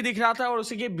एक्शन नहीं दिख रहा था और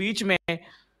उसी के बीच में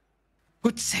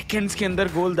कुछ सेकंड्स के अंदर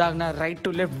गोल दागना, right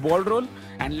to left ball role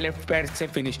and left पैर से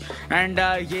फिनिश। एंड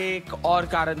ये एक और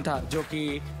कारण था जो कि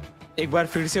एक बार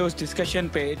फिर से उस डिस्कशन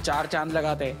पे चार चांद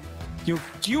लगाते हैं,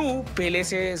 क्यों पेले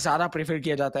से ज्यादा प्रेफर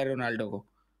किया जाता है रोनाल्डो को।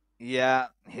 Yeah,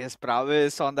 his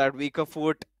prowess on that weaker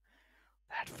foot,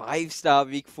 that five-star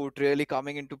weak foot really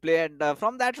coming into play. And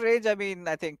from that range, I mean,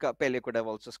 I think Pele could have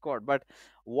also scored. But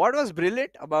what was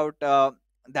brilliant about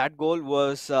that goal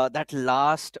was that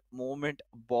last moment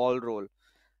ball roll.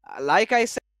 Like I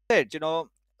said,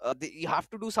 you have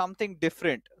to do something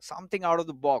different, something out of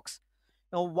the box.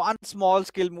 One small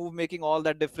skill move making all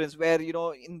that difference. Where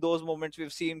in those moments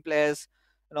we've seen players,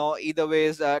 either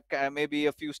ways, maybe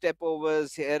a few step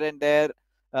overs here and there.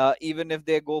 Even if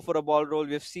they go for a ball roll,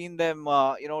 we've seen them,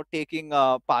 taking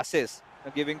passes,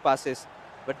 giving passes.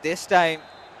 But this time,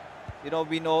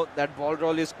 we know that ball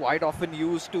roll is quite often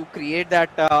used to create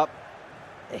that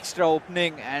extra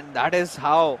opening, and that is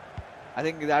how I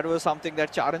think that was something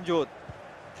that Charanjot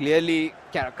clearly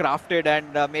crafted,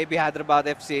 and maybe Hyderabad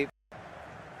FC,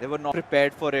 they were not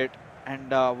prepared for it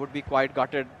and would be quite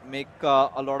gutted, make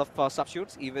a lot of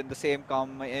substitutes. Even the same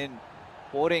come in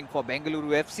pouring for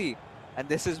Bengaluru FC. And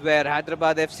this is where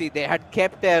Hyderabad FC, they had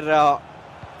kept their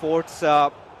forts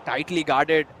tightly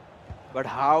guarded. But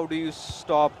how do you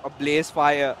stop a blaze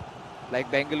fire like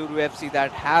Bengaluru FC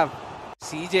that have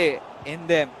CJ in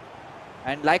them?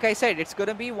 And like I said, it's going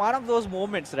to be one of those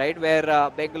moments, right, where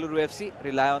Bengaluru FC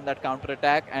rely on that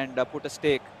counter-attack and put a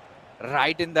stake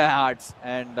right in their hearts.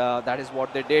 And that is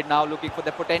what they did. Now looking for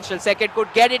the potential second,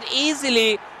 could get it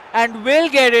easily and will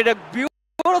get it. A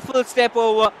beautiful step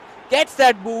over, gets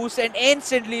that boost and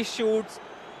instantly shoots.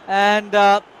 And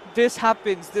this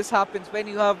happens when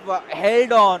you have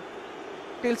held on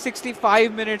till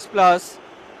 65 minutes plus.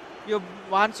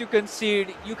 Once you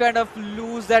concede, you kind of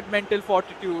lose that mental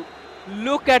fortitude.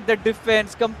 Look at the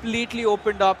defense completely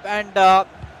opened up, and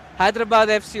Hyderabad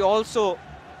FC also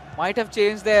might have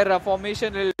changed their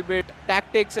formation a little bit,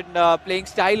 tactics and playing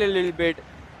style a little bit,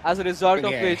 as a result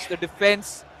of which the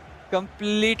defense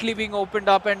completely being opened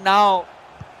up, and now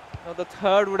the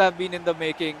third would have been in the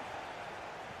making.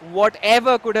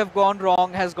 Whatever could have gone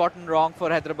wrong has gotten wrong for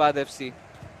Hyderabad FC.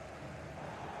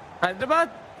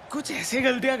 Hyderabad कुछ ऐसे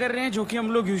गलतियां कर रहे हैं जो कि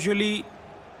हम लोग यूजुअली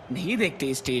नहीं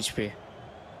देखते स्टेज पे।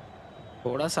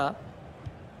 थोड़ा सा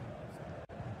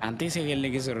शांति से खेलने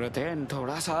की जरूरत है,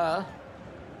 थोड़ा सा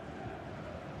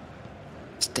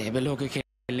स्टेबल होकर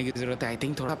खेलने की जरूरत है। आई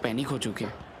थिंक थोड़ा पैनिक हो चुके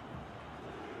हैं।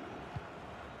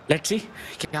 लेट्स सी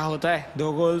क्या होता है।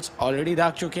 2 गोल्स ऑलरेडी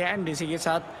दाग चुके हैं एंड इसी के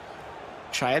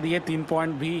साथ शायद ये 3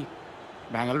 पॉइंट भी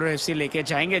बेंगलुरु एफसी लेके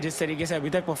जाएंगे जिस तरीके से अभी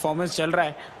तक परफॉर्मेंस चल रहा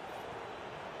है।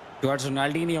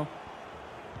 रोनाल्डिनियो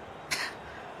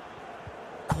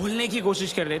खोलने की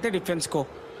कोशिश कर रहे थे डिफेंस को,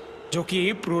 जो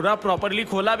कि पूरा प्रॉपरली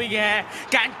खोला भी गया है।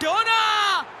 कैंटोना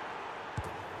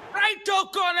राइट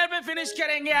टॉप कॉर्नर पे फिनिश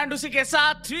करेंगे एंड उसी के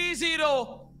साथ 3-0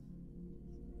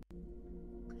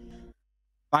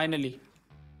 finally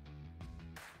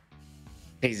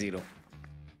 3-0।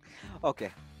 Okay,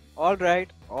 all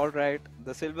right.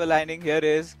 The silver lining here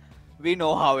is we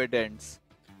know how it ends.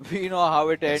 We know how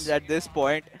it ends at this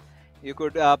point. You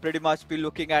could pretty much be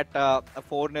looking at a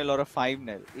 4-0 or a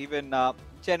 5-0. Even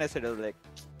Chennai said, like,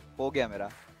 हो गया मेरा.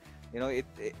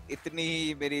 इतनी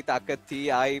मेरी ताकत थी.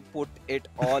 I put it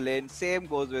all in. Same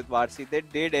goes with Varsi. They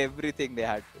did everything they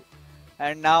had to.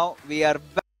 And now we are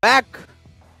back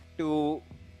to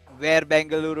where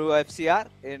Bengaluru FC are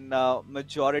in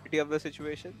majority of the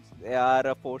situations. They are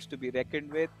a force to be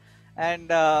reckoned with.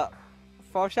 And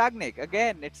for Shagnik,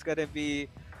 again, it's going to be,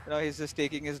 he's just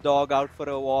taking his dog out for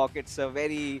a walk. It's a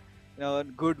very,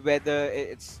 good weather.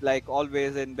 It's like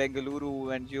always in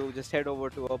Bengaluru, and you just head over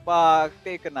to a park,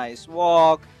 take a nice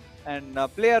walk, and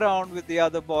play around with the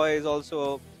other boys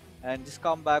also, and just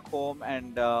come back home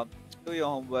and do your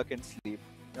homework and sleep.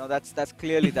 That's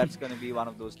clearly that's going to be one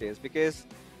of those days, because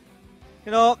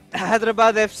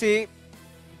Hyderabad FC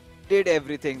did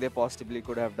everything they possibly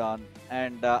could have done,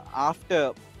 and after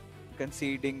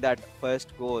conceding that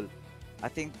first goal, I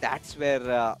think that's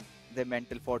where their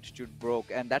mental fortitude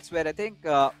broke, and that's where I think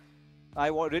I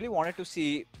really wanted to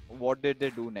see what did they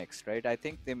do next, right? I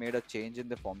think they made a change in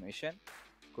the formation,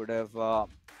 could have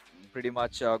pretty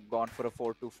much gone for a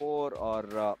 4-2-4 or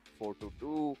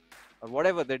 4-2-2 or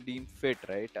whatever they deemed fit,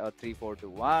 right?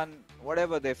 3-4-2-1,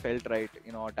 whatever they felt right,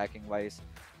 attacking wise.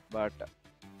 But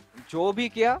जो भी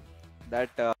किया, that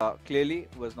clearly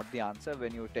was not the answer.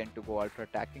 When you tend to go ultra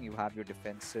attacking, you have your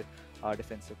defensive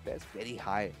players very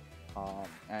high,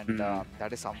 and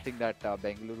that is something that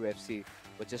Bengaluru FC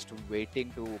were just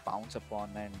waiting to pounce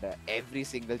upon, and every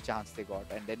single chance they got.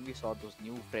 And then we saw those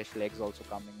new fresh legs also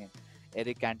coming in.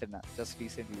 Eric Cantona, just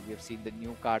recently we have seen the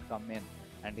new card come in,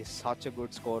 and he's such a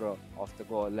good scorer of the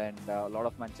goal, and a lot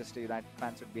of Manchester United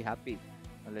fans would be happy.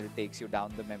 A little takes you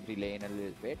down the memory lane a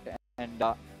little bit, and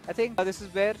I think this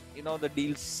is where the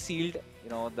deal sealed,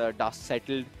 the dust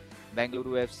settled.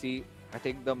 Bengaluru FC, I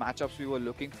think the matchups we were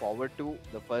looking forward to,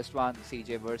 the first one,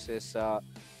 CJ versus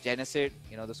Genesid,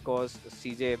 the scores,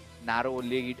 CJ narrow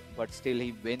lead, but still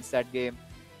he wins that game.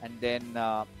 And then,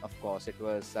 of course, it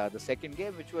was the second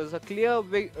game, which was a clear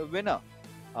winner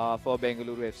for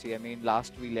Bengaluru FC. I mean,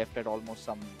 last we left at almost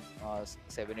some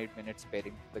 7-8 minutes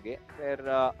pairing the game,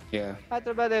 where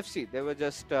Hyderabad FC, they were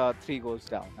just 3 goals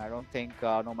down. I don't think,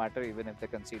 no matter even if they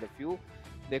concede a few,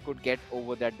 they could get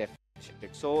over that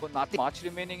deficit. So nothing much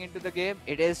remaining into the game.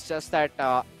 It is just that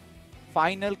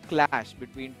final clash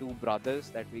between two brothers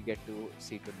that we get to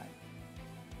see tonight.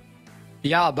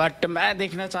 But मैं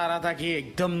देखना चाह रहा था कि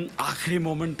एकदम आखिरी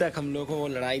moment तक हम लोग को वो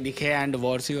लड़ाई दिखे एंड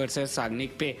वॉर्सी वर्सेस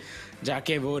सागनिक पे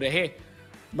जाके वो रहे,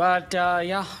 बट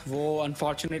वो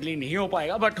अनफॉर्चुनेटली नहीं हो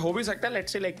पाएगा, बट हो भी सकता है.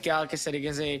 लेट्स सी लाइक क्या किस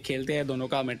तरीके से खेलते हैं, दोनों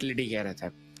का मेंटलिटी क्या रहता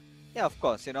है. Yeah, of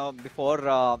course. Before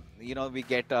we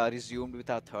get resumed with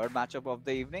our third matchup of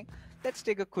the evening, let's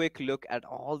take a quick look at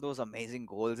all those amazing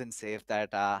goals and saves that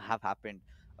have happened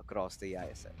across the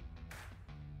eISL.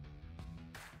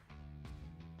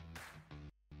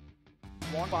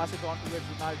 Won't pass it on towards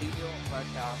Ronaldinho, but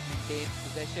maintains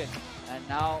possession. And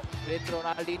now with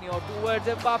Ronaldinho towards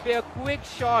Mbappe, a quick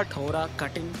shot. थोड़ा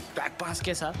cutting back पास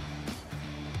के साथ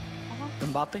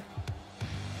Mbappe,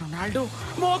 Ronaldo,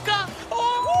 मौका.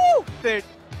 Oh!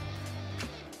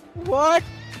 What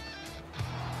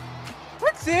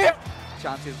save?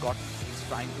 Chance he's got. He's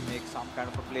trying to make some kind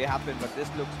of a play happen, but this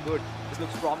looks good. This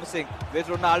looks promising. With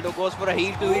Ronaldo goes for a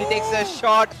heel to heel, takes a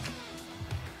shot.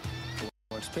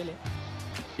 पहले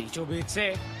बीचों बीच से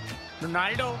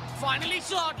Ronaldo finally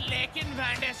shot, लेकिन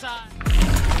van de सार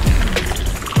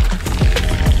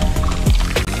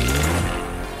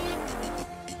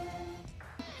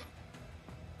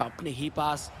अपने ही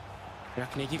पास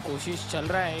रखने की कोशिश चल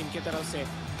रहा है इनके तरफ से.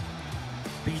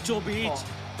 बीचों बीच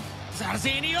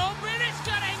सर्जिनियो फिनिश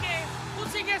करेंगे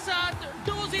उसी के साथ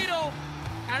 2-0,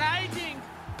 and I think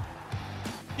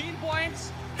 3 points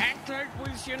and third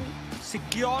position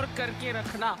secure करके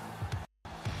रखना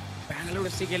बेंगलुरु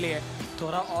एफसी के लिए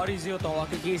थोड़ा और इजी होता होगा,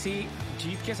 क्योंकि इसी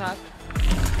जीत के साथ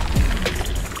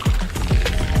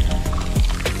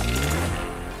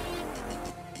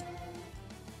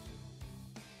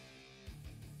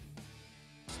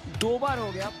दो बार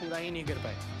हो गया, पूरा ही नहीं कर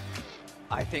पाए.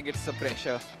 I think it's the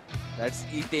pressure that's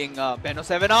eating Beno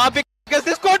 7 up, because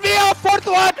this could be a fourth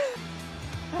one.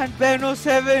 And Beno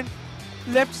 7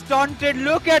 left stunted.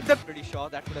 Look at the... Pretty sure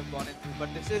that would have gone in through,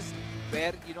 but this is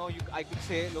where, I could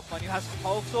say, Lokman, you have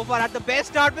so far had the best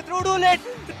start with Rudulit.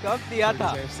 कब दिया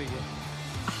था?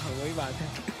 वही बात है,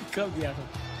 कब दिया था?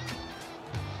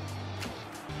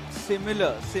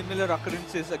 Similar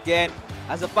occurrences again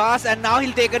as a pass, and now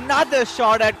he'll take another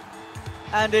shot at,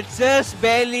 and it's just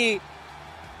barely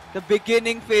the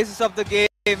beginning phases of the game.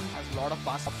 Has a lot of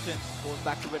pass options. Goes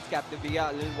back towards Capdevilla,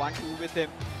 a little 1-2 with him.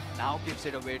 Now gives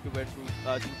it away towards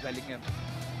Jude Bellingham.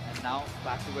 And now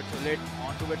back towards Ulit,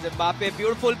 on towards Mbappe.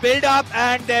 Beautiful build up,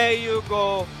 and there you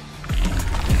go.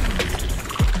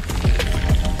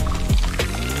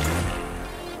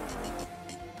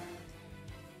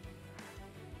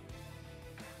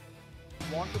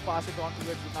 Want to pass it on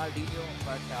towards Ronaldinho,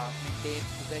 but maintains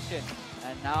possession.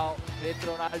 And now with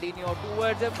Ronaldinho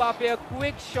towards Mbappe, a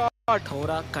quick shot.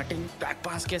 थोड़ा cutting back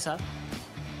पास के साथ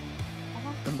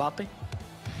Mbappe,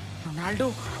 Ronaldo,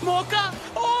 मौका.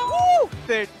 Oh!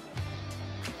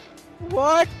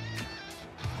 What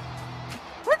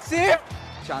save?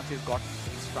 Chance he's got.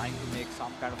 He's trying to make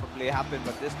some kind of a play happen,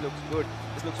 but this looks good.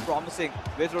 This looks promising.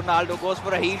 With Ronaldo goes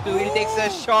for a heel to heel, takes a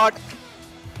shot.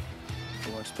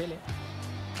 Towards पहले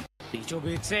बीचों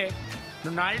बीच से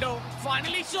Ronaldo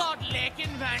finally shot, लेकिन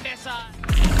van de सार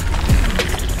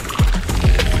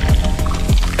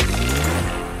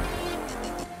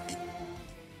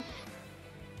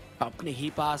अपने ही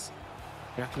पास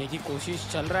रखने की कोशिश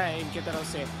चल रहा है इनके तरफ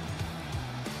से.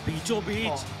 बीचों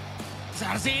बीच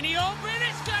सर्जिनियो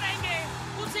फिनिश करेंगे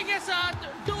उसी के साथ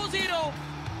 2-0,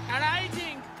 and I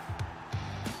think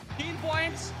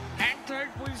points and third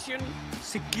position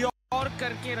secure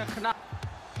करके रखना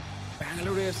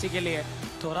बेंगलुरु एफसी के लिए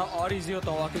थोड़ा और इजी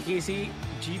होता हुआ, क्योंकि इसी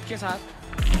जीत के साथ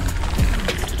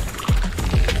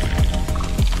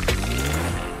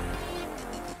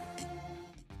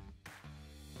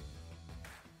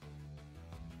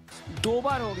दो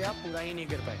बार हो गया, पूरा ही नहीं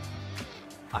कर पाए.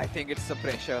 I think it's the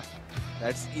pressure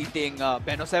that's eating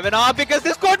Beno 7 up, because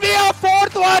this could be a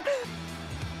fourth one.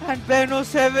 And Beno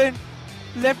 7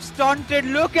 left stunted.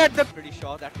 Look at the... Pretty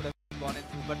sure that would have gone in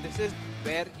through. But this is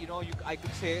where, you know, I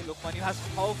could say Lukman, you have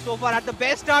so far had the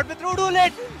best start with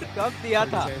Rudulit. कब दिया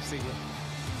था?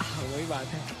 वही बात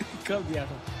है, कब दिया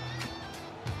था?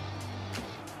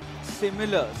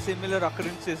 Similar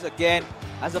occurrences again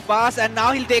as a pass, and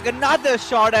now he'll take another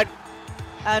shot at,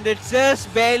 and it's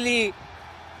just barely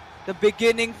the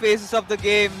beginning phases of the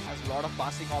game. Has a lot of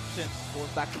passing options. Goes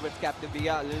back towards Captain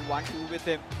Villa, a little 1-2 with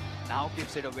him. Now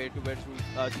gives it away towards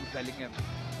Jude Bellingham.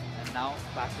 And now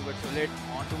back towards Ulit,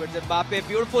 on towards Mbappe.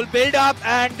 Beautiful build up,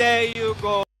 and there you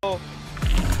go.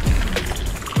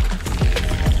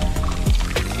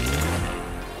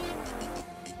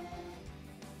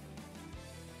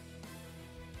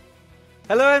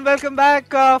 Hello and welcome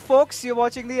back, folks. You're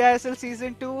watching the eISL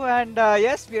Season 2, and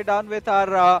yes, we are done with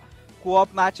our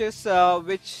co-op matches,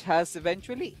 which has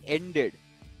eventually ended.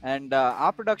 And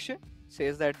our production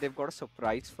says that they've got a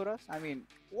surprise for us. I mean,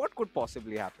 what could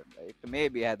possibly happen, right?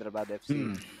 Maybe Hyderabad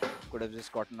FC could have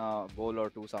just gotten a goal or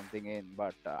two something in,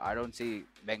 but I don't see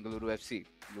Bengaluru FC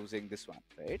losing this one,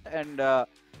 right? And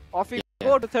off we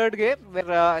go to third game, where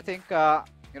I think,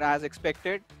 as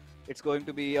expected, it's going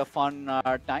to be a fun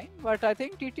time. But I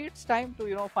think TT, it's time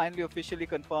to, finally officially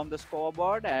confirm the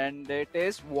scoreboard, and it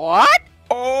is what?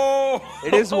 Oh!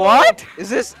 It is what? Is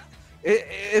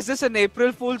this an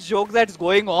April Fool's joke that's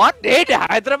going on? Did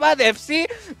Hyderabad FC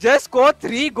just score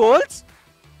 3 goals?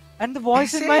 And the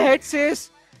voice in my head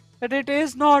says that it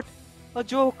is not a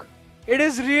joke. It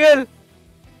is real.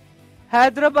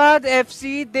 Hyderabad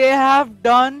FC, they have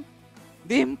done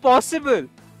the impossible.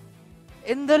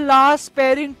 In the last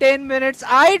sparing 10 minutes,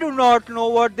 I do not know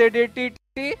what they did,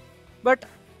 TT, but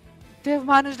they've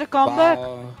managed a comeback.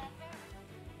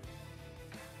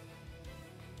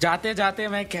 जाते जाते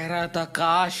मैं कह रहा था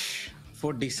काश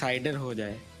वो decider हो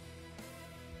जाए.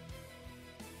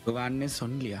 भगवान ने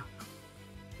सुन लिया.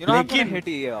 I'm gonna hit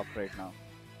EA up right now.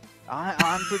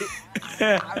 I'm pretty...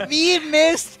 We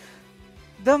missed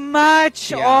the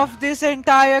match of this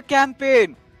entire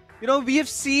campaign. We have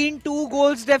seen 2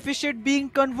 goals deficit being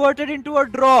converted into a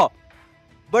draw.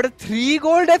 But a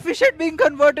 3-goal deficit being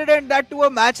converted, and that to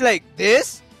a match like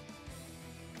this?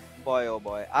 Boy, oh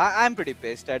boy. I'm pretty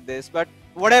pissed at this, but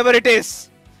whatever it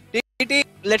is. TT,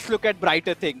 let's look at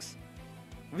brighter things.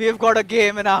 We've got a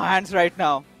game in our hands right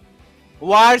now.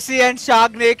 Varsi and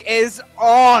Shagnik is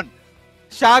on.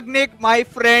 Shagnik, my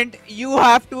friend, you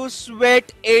have to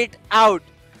sweat it out.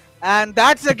 And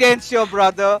that's against your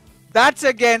brother. That's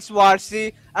against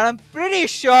Varsi, and I'm pretty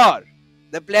sure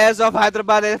the players of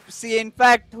Hyderabad FC, in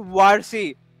fact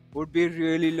Varsi, would be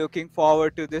really looking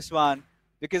forward to this one,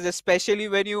 because especially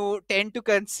when you tend to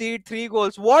concede 3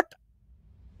 goals, what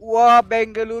were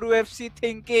Bengaluru FC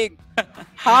thinking?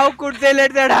 How could they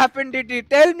let that happen, Diti?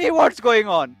 Tell me what's going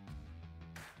on.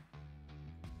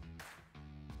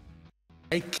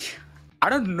 I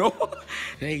don't know.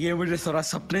 ये मुझे थोड़ा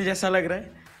सपने जैसा लग रहा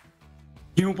है.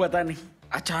 क्यों पता नहीं,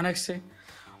 अचानक से.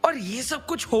 और ये सब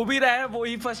कुछ हो भी रहा है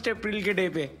वही 1 अप्रैल के डे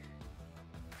पे.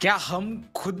 क्या हम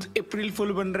खुद अप्रैल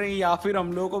फुल बन रहे हैं, या फिर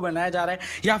हम लोगों को बनाया जा रहा है,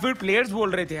 या फिर प्लेयर्स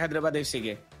बोल रहे थे हैदराबाद एफसी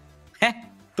के? हैं?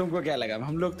 तुमको क्या लगा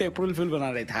हम लोग तो अप्रैल फुल बना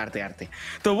रहे थे हारते हारते,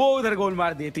 तो वो उधर गोल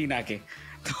मार दिए 3 आके,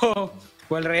 तो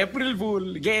बोल रहे अप्रैल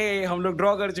फुल, ये हम लोग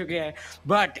ड्रॉ कर चुके हैं.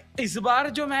 बट इस बार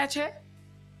जो मैच है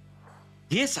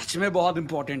ये सच में बहुत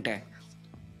इंपॉर्टेंट है,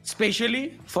 स्पेशली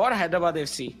फॉर हैदराबाद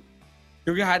एफसी,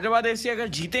 क्योंकि हैदराबाद एफसी अगर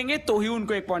जीतेंगे तो ही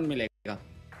उनको 1 पॉइंट मिलेगा.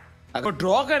 अगर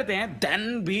ड्रॉ करते हैं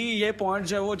देन भी ये पॉइंट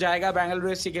जो है वो जाएगा बेंगलुरु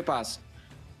एफसी के पास,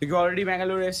 क्योंकि ऑलरेडी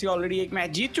बेंगलुरु एफसी ऑलरेडी एक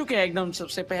मैच जीत चुके हैं एकदम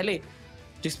सबसे पहले,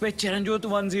 जिसपे चिरंजीत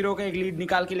 1-0 का एक लीड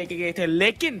निकाल के लेके गए थे.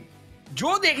 लेकिन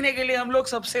जो देखने के लिए हम लोग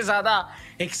सबसे ज्यादा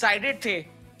एक्साइटेड थे,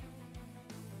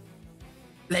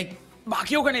 लाइक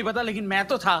बाकियों का नहीं पता लेकिन मैं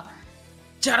तो था,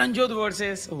 चिरंजीत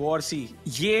वर्सेस वारसी.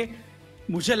 ये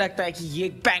मुझे लगता है कि ये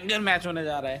एक बैंगर मैच होने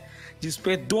जा रहा है,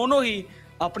 जिसपे दोनों ही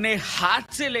अपने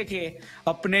हाथ से लेके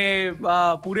अपने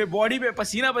पूरे बॉडी पे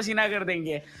पसीना पसीना कर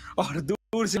देंगे, और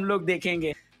दूर से हम लोग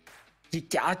देखेंगे कि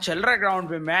क्या चल रहा है ग्राउंड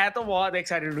पे. मैं तो बहुत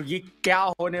एक्साइटेड हूँ कि क्या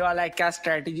होने वाला है, क्या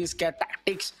स्ट्रेटजीज, क्या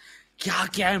टैक्टिक्स, क्या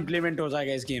क्या इम्प्लीमेंट हो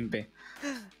जाएगा इस गेम पे.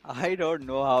 I don't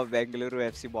know how Bengaluru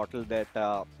FC bottled that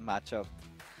matchup,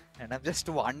 and I'm just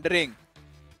wondering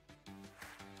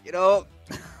You know,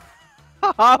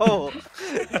 how?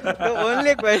 The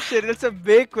only question, it's a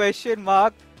big question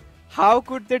mark. How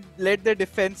could they let the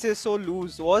defenses so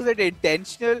loose? Was it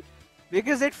intentional?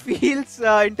 Because it feels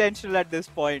intentional at this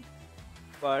point.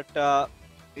 But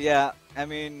yeah, I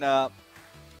mean,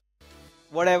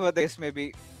 whatever the case may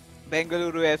be,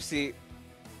 Bengaluru FC,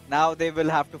 now they will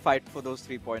have to fight for those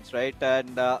 3 points, right?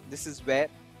 And this is where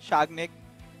Shagnik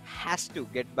has to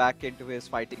get back into his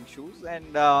fighting shoes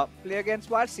and play against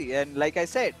Varsi. And like I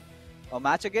said, a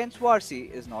match against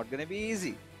Varsi is not going to be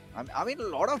easy. I mean, a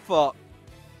lot of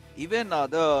even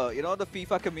the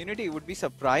FIFA community would be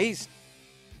surprised.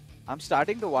 I'm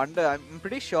starting to wonder. I'm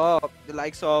pretty sure the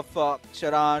likes of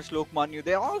Sharansh, Lokmanyu,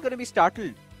 they're all going to be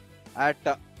startled at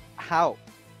how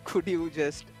could you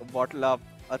just bottle up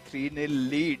a 3-0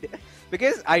 lead?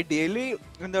 Because ideally,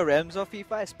 in the realms of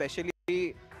FIFA,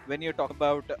 especially when you talk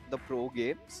about the pro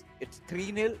games, it's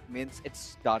 3-0 means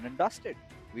it's done and dusted.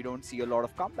 We don't see a lot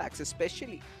of comebacks,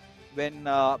 especially when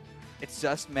it's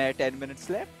just mere 10 minutes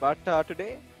left. But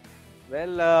today,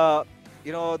 well,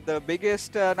 the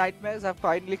biggest nightmares have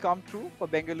finally come true for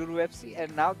Bengaluru FC,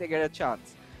 and now they get a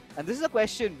chance. And this is a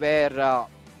question where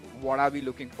what are we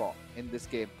looking for in this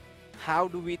game? How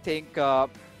do we think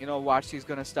Varsi is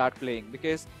going to start playing?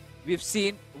 Because we've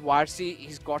seen Varsi,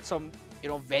 he's got some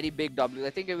very big W's. I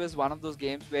think it was one of those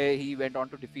games where he went on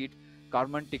to defeat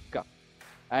Karman Tikka.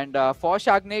 And for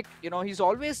Shagnik, he's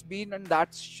always been in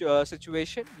that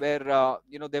situation where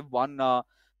they've won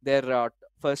their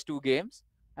first 2 games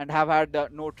and have had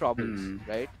no troubles,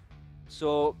 right?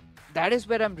 So that is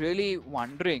where I'm really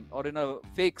wondering, or in a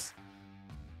fix,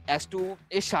 as to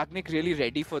is Shagnik really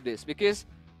ready for this? Because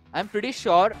I'm pretty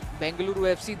sure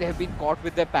Bengaluru FC, they have been caught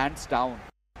with their pants down,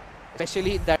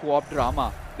 especially in that co-op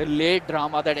drama, the late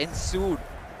drama that ensued.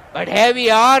 But here we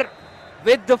are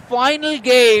with the final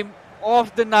game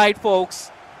of the night,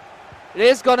 folks. It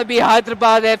is going to be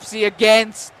Hyderabad FC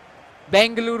against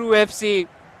Bengaluru FC.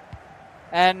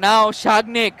 And now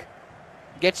Shagnik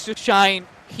gets to shine.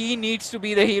 He needs to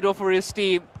be the hero for his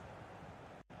team.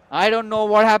 I don't know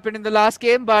what happened in the last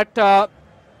game, but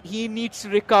he needs to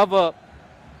recover.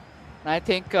 And I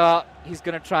think he's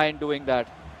going to try in doing that.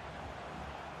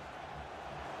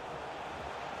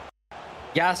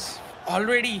 Yes,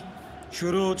 already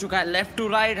शुरू हो चुका है. Left to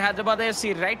right, Hyderabad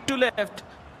FC, right to left,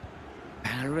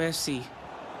 Bengaluru FC.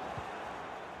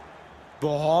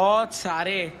 बहुत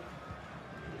सारे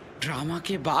drama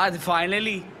के बाद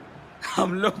finally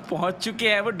हम लोग पहुंच चुके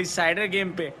हैं वो डिसाइडर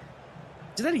गेम पे.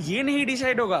 जिधर ये नहीं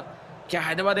डिसाइड होगा क्या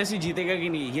हैदराबाद एफसी जीतेगा कि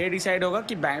नहीं, ये डिसाइड होगा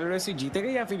कि बेंगलुरु एफसी जीतेगा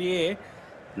या फिर ये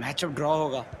मैचअप ड्रॉ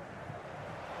होगा.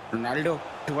 रोनाल्डो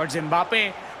टुवर्ड्स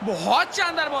एम्बापे, बहुत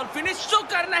शानदार बॉल, फिनिश तो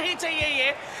करना ही चाहिए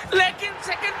ये, लेकिन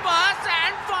second pass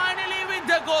and finally with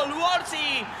the goal.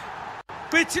 Warsi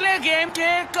पिछले गेम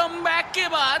के कमबैक के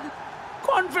बाद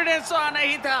कॉन्फिडेंस तो आना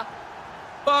ही था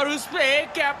और उस पे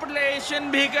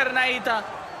कैपिटलाइजेशन भी करना ही था,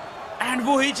 एंड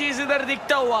वही चीज इधर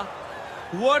दिखता हुआ.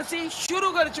 वारसी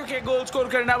शुरू कर चुके गोल स्कोर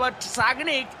करना, बट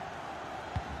शाग्निक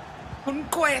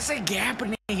उनको ऐसे गैप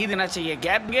नहीं देना चाहिए.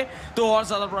 गैप देंगे तो और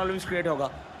ज्यादा प्रॉब्लम्स क्रिएट होगा.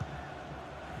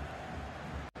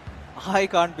 I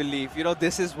can't believe,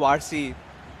 this is Varsi,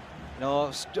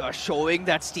 showing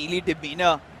that steely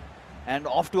demeanor and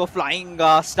off to a flying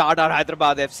start at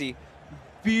Hyderabad FC.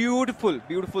 Beautiful,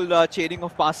 beautiful chaining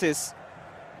of passes.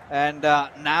 And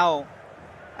now,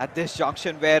 at this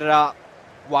junction where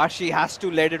Varsi has to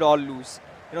let it all loose.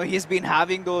 He's been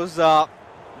having those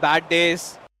bad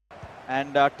days.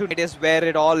 And tonight is where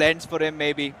it all ends for him,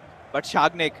 maybe. But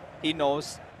Shagnik, he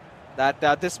knows that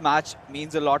this match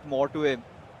means a lot more to him,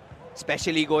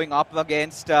 especially going up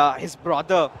against his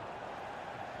brother.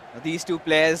 These two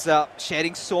players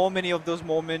sharing so many of those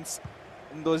moments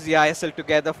in those eISL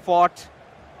together, fought,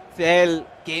 fell,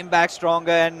 came back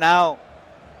stronger, and now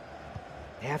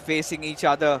they are facing each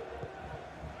other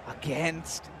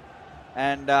against.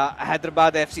 And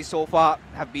Hyderabad FC so far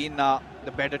have been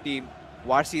the better team.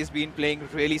 Varsi has been playing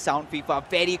really sound FIFA,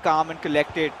 very calm and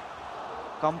collected,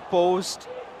 composed.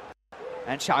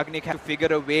 And Shagnik has to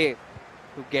figure a way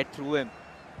to get through him.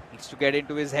 Needs to get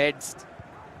into his heads.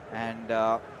 And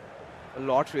a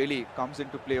lot really comes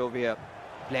into play over here.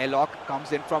 Playlock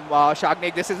comes in from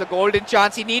Shagnik. This is a golden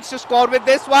chance. He needs to score with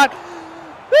this one.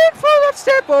 Wait for that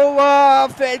step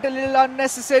over. Felt a little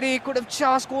unnecessary. Could have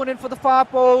just gone in for the far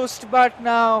post. But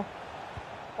now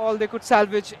all they could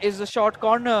salvage is a short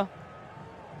corner.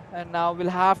 And now we'll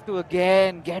have to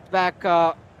again get back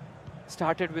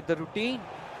started with the routine.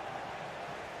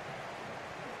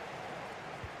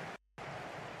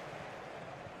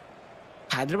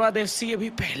 Hyderabad FC अभी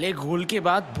पहले गोल के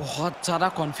बाद बहुत ज्यादा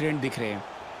confident दिख रहे हैं.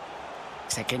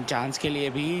 Second chance के लिए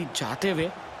भी जाते हुए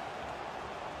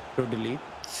टू डिलीट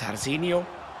सर्जिनियो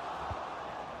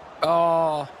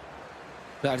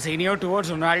टुवर्ड्स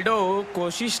रोनाल्डो,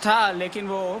 कोशिश था लेकिन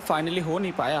वो फाइनली हो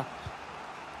नहीं पाया।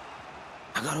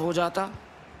 अगर हो जाता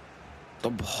तो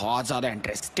बहुत ज्यादा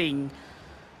इंटरेस्टिंग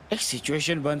एक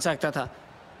सिचुएशन बन सकता था,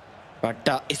 बट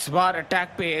इस बार अटैक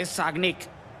पे साग्निक।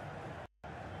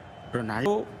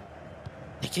 रोनाल्डो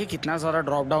देखिए कितना ज्यादा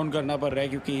ड्रॉप डाउन करना पड़ रहा है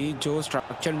क्योंकि जो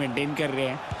स्ट्रक्चर मेंटेन कर रहे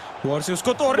हैं वो से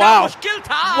उसको तोड़ना मुश्किल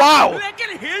था। लेकिन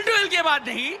हिल टू हिल के बाद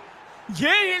नहीं,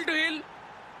 ये हिल to hill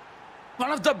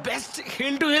one of the best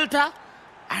hill to हिल था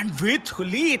एंड विथ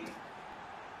हुलीत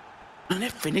उन्होंने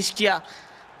फिनिश किया।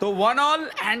 तो 1-1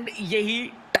 एंड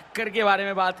यही टक्कर के बारे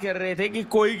में बात कर रहे थे कि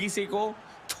कोई किसी को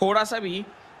थोड़ा सा भी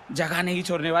जगह नहीं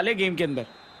छोड़ने वाले गेम के अंदर।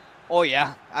 Oh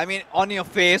yeah, I mean on your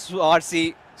face, RC,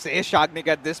 says Shagnik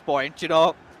at this point. You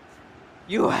know,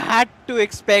 you had to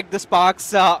expect the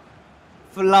sparks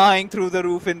flying through the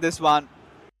roof in this one.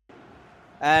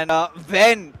 And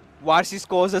when Varsi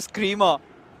scores a screamer,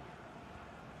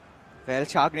 well,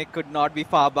 Shagnik could not be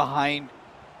far behind.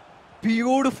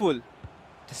 Beautiful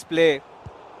display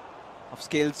of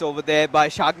skills over there by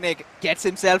Shagnik. Gets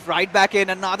himself right back in.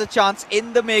 Another chance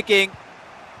in the making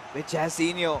with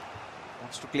Jairzinho.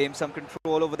 Wants to claim some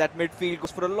control over that midfield.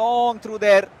 Goes for a long through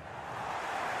there.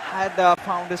 Had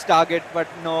found his target, but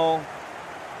no.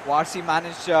 Varsi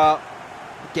managed to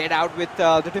get out with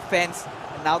the defense.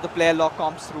 And now the player lock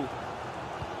comes through.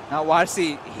 Now Varsi,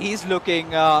 he's looking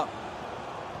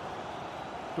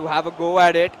to have a go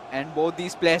at it. And both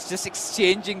these players just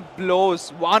exchanging blows,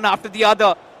 one after the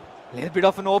other. A little bit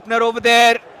of an opener over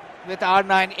there with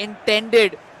R9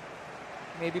 intended.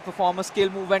 Maybe perform a skill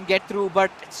move and get through,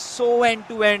 but it's so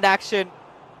end-to-end action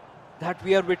that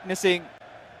we are witnessing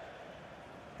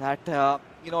that,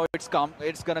 you know, it's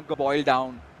gonna boil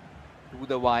down to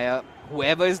the wire.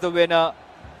 Whoever is the winner,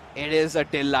 it is a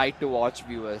delight to watch,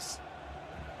 viewers.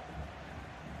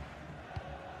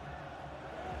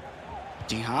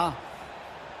 जी हाँ,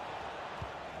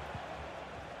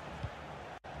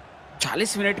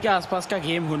 40 minute के आसपास का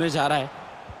game होने जा रहा है।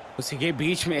 उसी के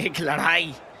बीच में एक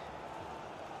लड़ाई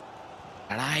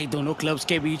दोनों क्लब्स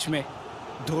के बीच में,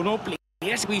 दोनों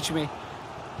प्लेयर्स के बीच में।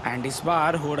 एंड इस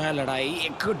बार हो रहा है लड़ाई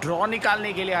एक ड्रॉ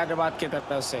निकालने के लिए हैदराबाद के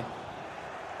तरफ से,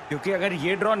 क्योंकि अगर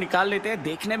ये ड्रॉ निकाल लेते हैं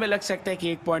देखने में लग सकता है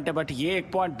कि 1 पॉइंट है, बट ये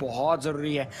 1 पॉइंट बहुत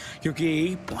जरूरी है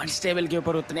क्योंकि पॉइंट्स टेबल के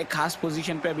ऊपर उतने खास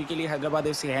पोजीशन पे अभी के लिए हैदराबाद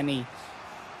एफसी है नहीं।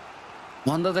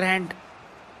 On the other hand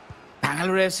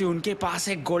Bengaluru FC, उनके पास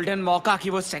एक गोल्डन मौका कि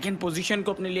वो सेकंड पोजीशन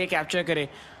को अपने लिए कैप्चर करे।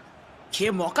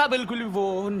 ये मौका बिल्कुल भी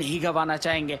वो नहीं गंवाना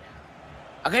चाहेंगे।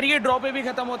 अगर ये ड्रॉ पे भी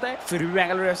खत्म होता है फिर भी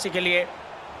बेंगलुरु एफसी के लिए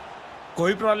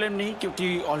कोई प्रॉब्लम नहीं,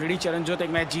 क्योंकि ऑलरेडी चरणजोत एक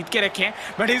मैच जीत के रखे हैं।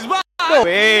 बट इस बार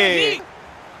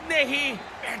नहीं,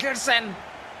 एडरसन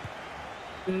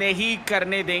नहीं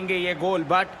करने देंगे ये गोल,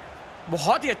 बट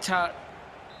बहुत ही अच्छा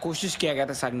कोशिश किया गया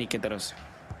था साग्निक की तरफ से।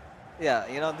 Yeah,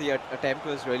 you know, the attempt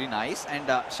was really nice. And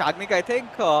Shagnik, I think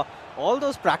all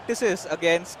those practices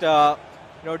against,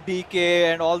 you know, DK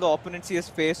and all the opponents he has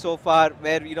faced so far,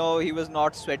 where, you know, he was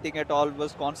not sweating at all,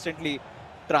 was constantly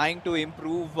trying to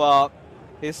improve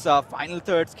his final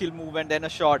third skill move and then a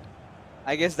shot.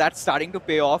 I guess that's starting to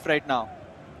pay off right now.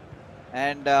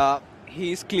 And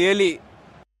he's clearly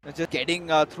just getting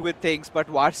through with things. But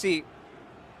Varsi,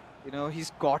 you know,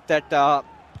 he's got that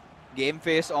game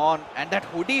face on and that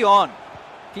hoodie on.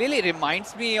 Clearly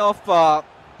reminds me of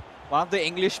one of the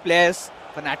English players,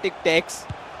 Fnatic Tex.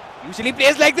 Usually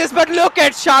plays like this, but look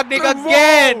at Shagnik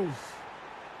again.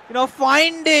 You know,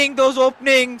 finding those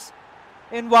openings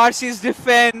in Varsi's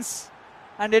defense.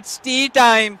 And it's tea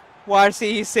time,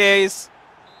 Varsi, he says.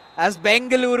 As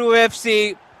Bengaluru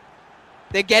FC,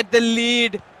 they get the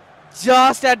lead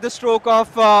just at the stroke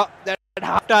of that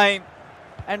halftime.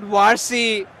 And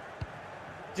Varsi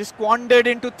just wandered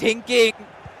into thinking,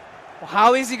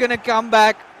 how is he going to come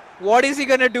back? What is he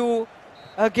going to do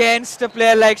against a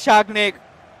player like Shagnik,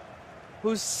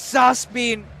 who's just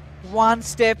been one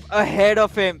step ahead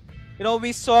of him? You know,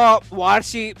 we saw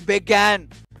Varsi began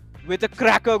with a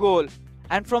cracker goal.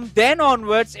 And from then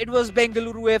onwards, it was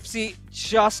Bengaluru FC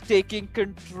just taking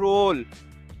control.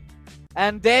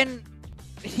 And then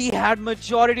he had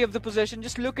majority of the possession.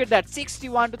 Just look at that,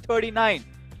 61-39.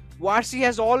 Varsi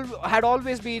had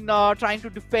always been trying to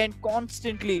defend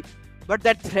constantly, but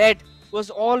that threat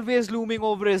was always looming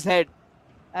over his head.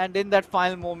 And in that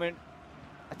final moment,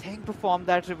 I think performed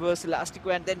that reverse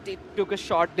elastico and then took a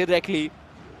shot directly.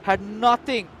 Had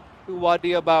nothing to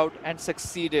worry about and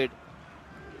succeeded.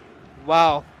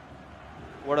 Wow,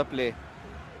 what a play.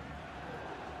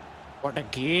 What a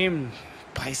game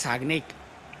by Shagnik.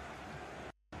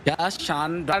 क्या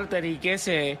शानदार तरीके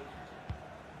से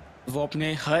वो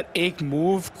अपने हर एक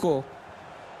move को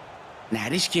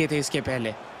नैरिश किए थे इसके पहले,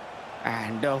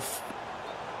 एंड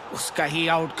उसका ही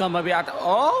आउटकम अभी आता।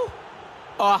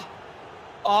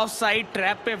 ऑफ साइड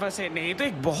ट्रैप पे फंसे, नहीं तो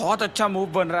एक बहुत अच्छा मूव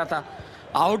बन रहा था,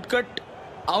 आउटकट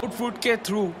आउटफुट के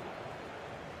थ्रू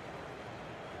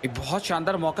एक बहुत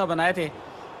शानदार मौका बनाए थे।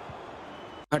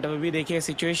 बट अभी देखिए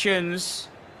सिचुएशंस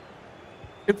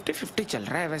 50-50 चल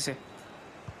रहा है। वैसे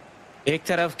एक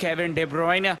तरफ केविन डे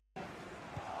ब्रुयने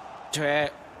जो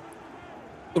है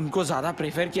उनको ज्यादा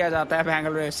प्रेफर किया जाता है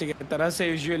बेंगलुरु एफसी की तरफ से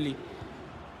usually.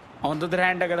 On the other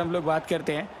hand अगर हम लोग बात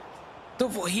करते हैं तो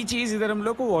वही चीज इधर हम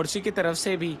लोग को वॉर्सी की तरफ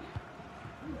से भी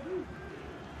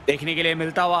देखने के लिए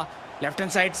मिलता हुआ। लेफ्ट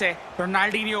हैंड साइड से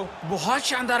रोनाल्डिनियो बहुत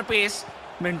शानदार पेस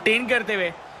मेंटेन करते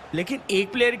हुए, लेकिन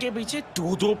एक प्लेयर के पीछे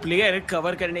दो दो प्लेयर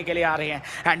कवर करने के लिए आ रहे हैं,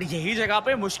 एंड यही जगह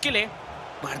पे मुश्किलें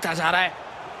बढ़ता जा रहा है।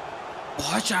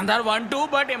 बहुत शानदार 1-2,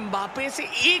 बट एम्बापे से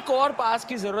एक और पास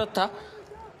की जरूरत था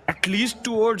एटलीस्ट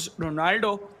टुवर्ड्स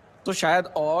रोनाल्डो, तो शायद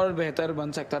और बेहतर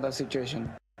बन सकता था situation.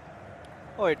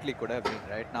 Oh, Italy could have been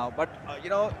right now, but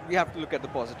we have to look at the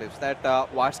positives. That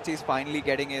Varsity is finally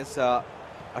getting his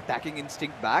attacking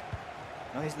instinct back.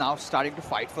 He's now starting to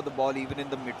fight for the ball even in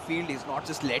the midfield. He's not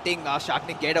just letting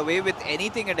Shaknik get away with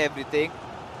anything and everything.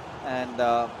 And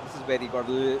this is where he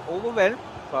got a little overwhelmed.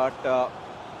 But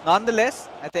nonetheless,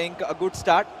 I think a good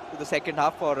start to the second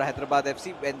half for Hyderabad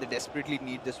FC when they desperately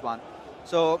need this one.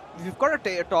 So we've got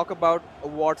to talk about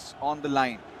what's on the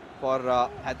line for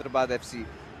Hyderabad FC.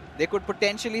 They could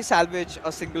potentially salvage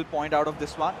a single point out of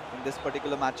this one in this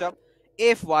particular matchup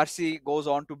if Varsi goes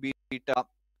on to beat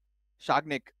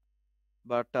Shagnik.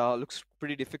 But looks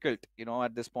pretty difficult,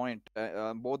 at this point.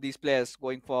 Both these players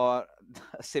going for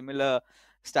a similar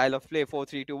style of play,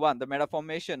 4-3-2-1. The meta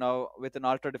formation with an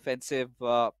ultra defensive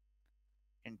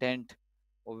intent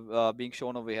being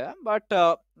shown over here. But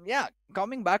yeah,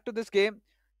 coming back to this game,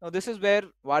 this is where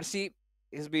Varsi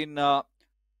has been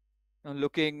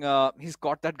looking. He's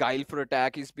got that guile for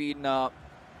attack. He's been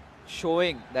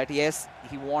showing that yes,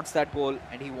 he wants that goal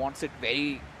and he wants it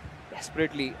very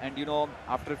desperately. And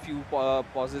after a few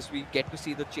pauses, we get to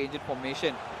see the change in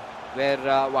formation where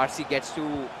Varsi gets to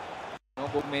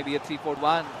go maybe a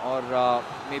 3-4-1 or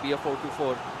maybe a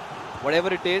 4-2-4.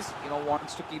 Whatever it is,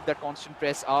 wants to keep that constant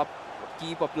press up,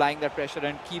 keep applying that pressure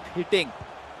and keep hitting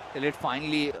till it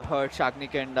finally hurts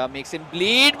Shagnik and makes him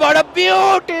bleed. But a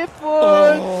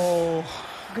beautiful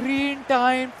green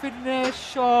time finish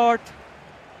shot.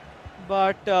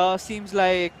 But seems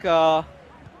like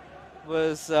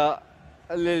was a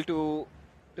little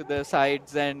to the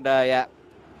sides, and yeah,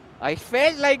 I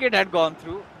felt like it had gone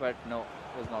through, but no,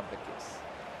 it was not the case.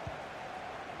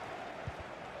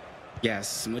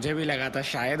 Yes, मुझे भी लगा था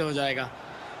शायद हो जाएगा।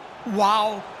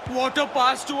 Wow, what a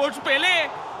pass towards Pele!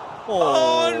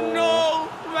 Oh no,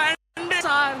 Van der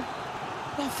Sar,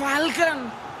 the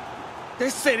Falcon,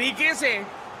 इस तरीके से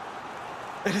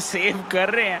सेव कर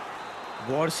रहे हैं।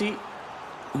 वॉर्सी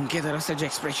उनके तरफ से जो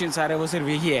एक्सप्रेशन आ रहे हैं वो सिर्फ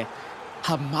यही है,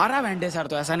 हमारा वैन डे सार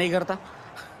तो ऐसा नहीं करता।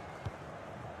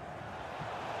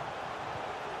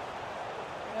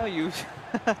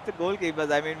 The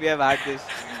goalkeepers, I mean, we have had this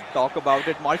talk about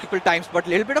it multiple times, but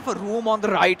little bit of a room on the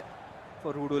right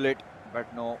for Rudulit,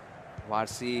 but no,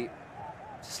 Varsi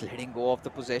just letting go of the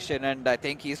possession, and I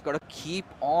think he's got to keep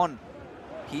on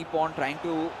trying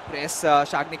to press.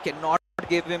 Shagnik cannot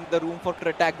give him the room for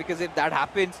attack, because if that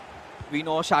happens, we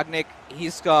know Shagnik,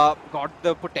 he's got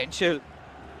the potential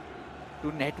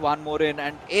to net one more in,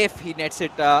 and if he nets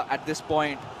it at this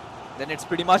point, then it's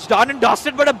pretty much done and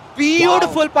dusted. But a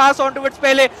beautiful pass onto its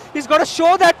Pele. He's got to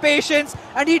show that patience,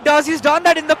 and he does. He's done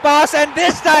that in the past, and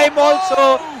this time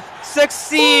also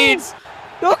succeeds.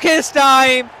 Took his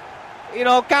time,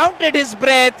 counted his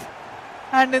breath,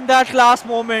 and in that last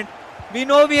moment, we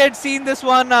know we had seen this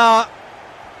one, a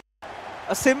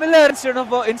similar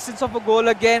instance of a goal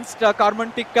against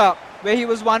Carmen Tikka, where he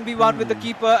was 1v1 with the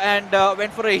keeper and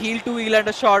went for a heel-to-heel and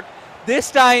a shot. This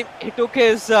time, he took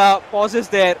his pauses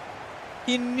there.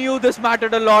 He knew this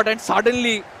mattered a lot, and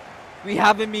suddenly we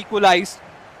have him equalized.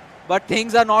 But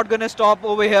things are not going to stop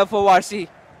over here for Varsi.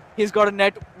 He's got to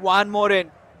net one more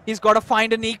in. He's got to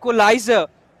find an equalizer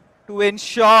to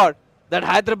ensure that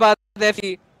Hyderabad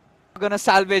FC are going to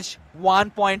salvage 1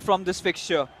 point from this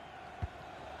fixture.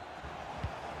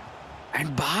 And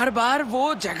बार-बार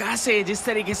वो जगह से जिस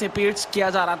तरीके से pitch किया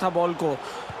जा रहा था बॉल को,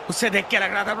 उससे देख के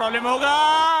लग रहा था प्रॉब्लम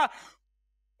होगा।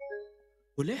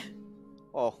 बोले?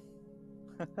 Oh.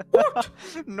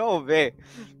 No way.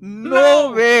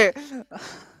 No way.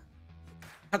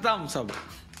 खत्म सब।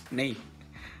 नहीं।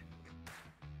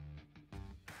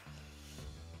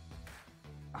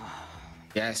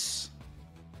 यस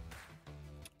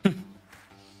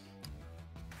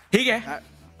ठीक है,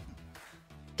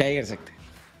 क्या ही कर सकते हैं.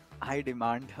 I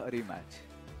demand a rematch.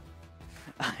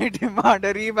 I demand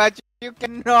a rematch. You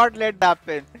cannot let that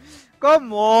happen.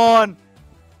 Come on.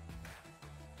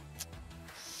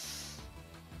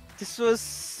 This was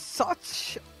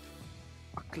such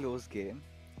a close game.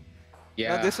 Now,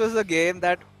 Yeah. this was a game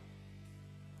that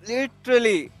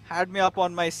literally had me up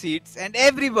on my seats, and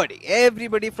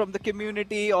everybody from the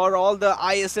community or all the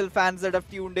eISL fans that have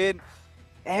tuned in,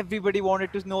 everybody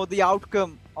wanted to know the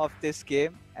outcome of this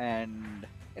game, and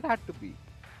it had to be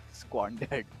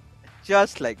squandered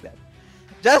just like that.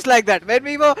 Just like that. When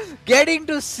we were getting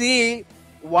to see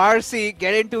Varsi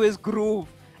get into his groove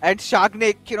and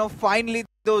Shagnik, finally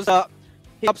those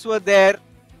hiccups were there.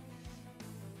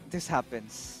 This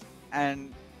happens.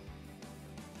 And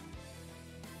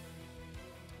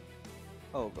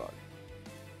oh god.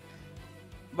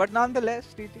 But nonetheless,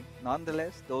 TT,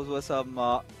 those were some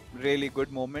really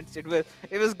good moments. It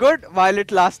was good while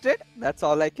it lasted. That's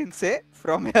all I can say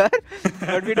from here.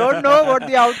 But we don't know what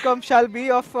the outcome shall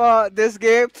be of this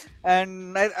game.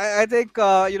 And I think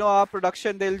our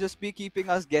production, they'll just be keeping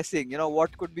us guessing.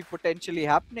 What could be potentially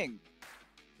happening.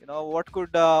 What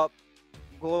could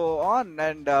go on,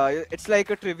 and it's like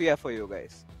a trivia for you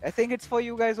guys. I think it's for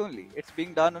you guys only. It's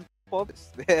being done on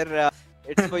purpose, where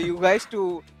it's for you guys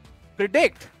to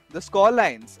predict the score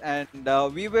lines, and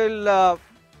we will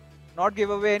not give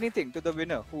away anything to the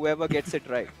winner, whoever gets it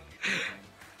right.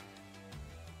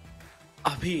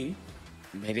 अभी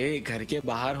मेरे घर के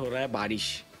बाहर हो रहा है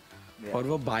बारिश, और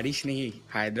वो बारिश नहीं,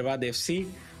 हैदराबाद एफसी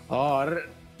और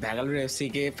बेंगलुरु एफसी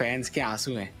के फैंस के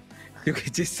आंसू हैं, क्योंकि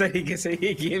जिस तरीके से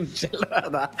ये गेम चल रहा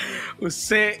था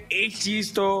उससे एक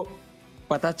चीज तो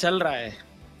पता चल रहा है,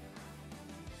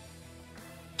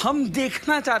 हम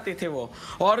देखना चाहते थे वो.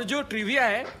 और जो ट्रिविया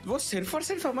है वो सिर्फ और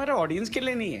सिर्फ हमारे ऑडियंस के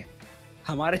लिए नहीं है,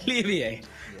 हमारे लिए भी है.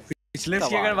 पिछले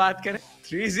की अगर बात करें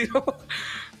 3-0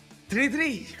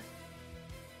 3-3,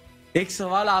 एक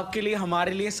सवाल आपके लिए,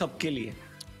 हमारे लिए, सबके लिए.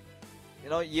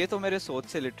 ये तो मेरे सोच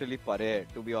से लिटरली परे है,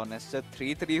 टू बी ऑनेस्ट.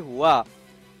 3-3 हुआ,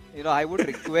 I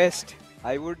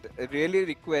would really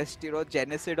request,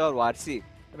 Genesid or Varsi.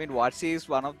 I mean, Varsi is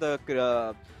one of the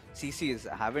CCs.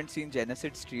 I haven't seen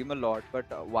Genesid stream a lot, but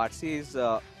Varsi is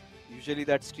usually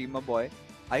that streamer boy.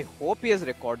 I hope he has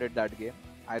recorded that game.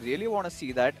 I really want to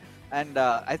see that. And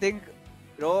I think,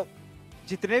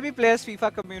 जितने भी players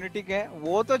FIFA community के हैं,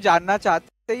 वो तो जानना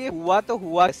चाहते हैं ये हुआ तो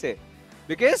हुआ कैसे.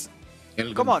 Because,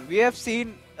 come on, we have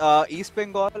seen East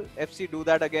Bengal FC do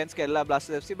that against Kerala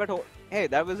Blasters FC, but hey,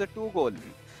 that was a 2-goal.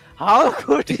 How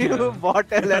could you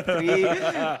bottle a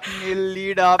 3-0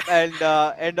 lead up and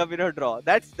end up in a draw?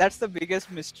 That's the biggest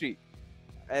mystery.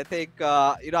 I think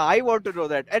I want to know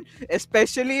that, and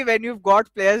especially when you've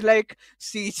got players like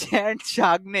CJ and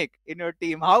Shagnik in your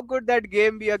team, how could that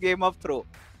game be a game of throw?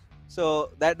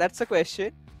 So that's a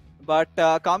question. But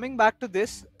coming back to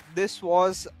this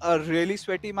was a really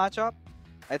sweaty matchup.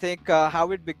 I think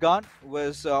how it began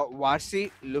was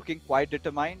Varsi looking quite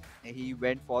determined. He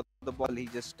went for the ball. He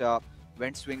just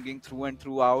went swinging through and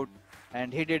throughout,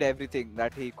 and he did everything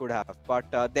that he could have.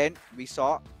 But then we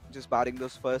saw, just barring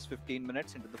those first 15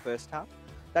 minutes into the first half,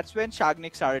 that's when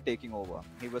Shagnik started taking over.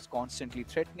 He was constantly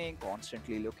threatening,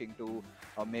 constantly looking to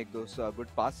make those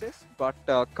good passes. But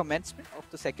commencement of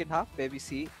the second half, where we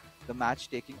see the match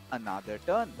taking another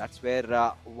turn. That's where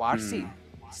Varsi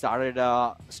started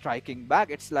striking back.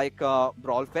 It's like a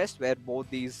brawl fest where both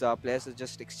these players are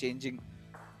just exchanging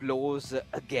blows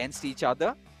against each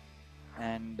other.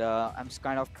 And I'm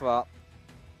kind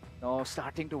of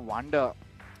starting to wonder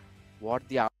what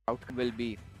the outcome will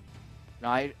be.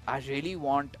 Now, I really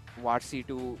want Varsi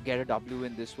to get a W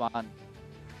in this one.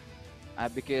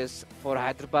 Because for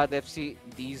Hyderabad FC,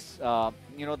 these,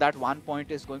 that 1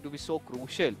 point is going to be so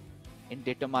crucial in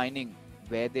determining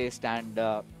where they stand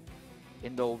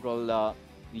in the overall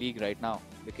league right now.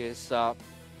 Because,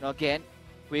 again,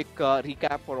 quick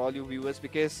recap for all you viewers,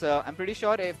 because I'm pretty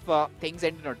sure if things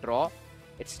end in a draw,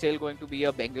 it's still going to be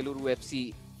a Bengaluru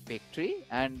FC victory,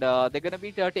 and they're going to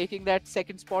be taking that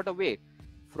second spot away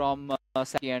from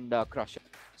Saki and Crusher.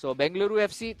 So Bengaluru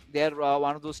FC, they're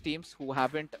one of those teams who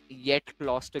haven't yet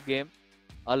lost a game,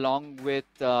 along with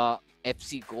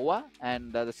FC Goa,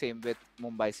 and the same with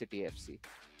Mumbai City FC.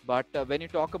 But when you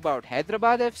talk about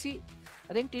Hyderabad FC,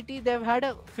 I think TT, they've had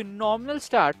a phenomenal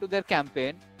start to their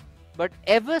campaign, but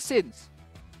ever since,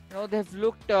 they've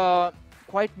looked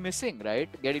quite missing, right?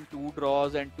 Getting 2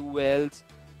 draws and 2 Ls.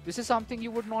 This is something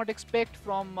you would not expect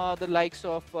from the likes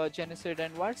of Genesid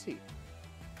and Varsi.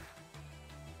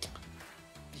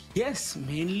 Yes,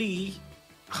 mainly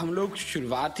हम लोग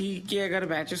शुरुआती के अगर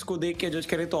matches को देख के जज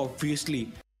करें तो ऑब्वियसली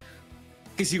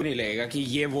किसी को नहीं लगेगा कि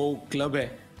ये वो क्लब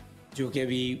है जो कि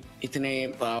अभी इतने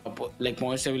लाइक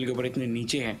पॉइंट टेबल के ऊपर इतने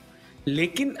नीचे हैं।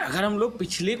 लेकिन अगर हम लोग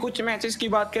पिछले कुछ मैचेस की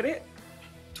बात करें,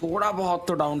 थोड़ा बहुत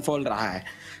तो डाउनफॉल रहा है।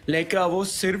 लाइक वो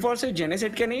सिर्फ और सिर्फ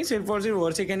जेनेसेट का नहीं, सिर्फ और सिर्फ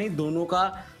वर्से का नहीं, दोनों का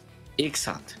एक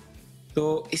साथ।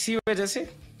 तो इसी वजह से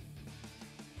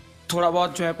थोड़ा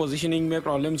बहुत जो है पोजीशनिंग में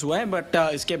प्रॉब्लम्स हुआ है, बट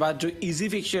इसके बाद जो इजी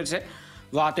फिक्चर्स है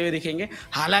वो आते हुए दिखेंगे।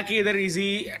 हालांकि इधर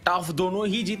इजी टफ दोनों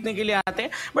ही जीतने के लिए आते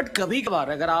हैं, बट कभी कभार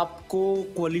अगर आपको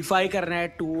क्वालिफाई करना है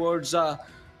टूवर्ड्स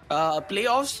प्ले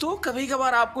ऑफ्स, तो कभी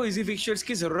कभार आपको इजी फिक्चर्स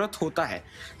की ज़रूरत होता है।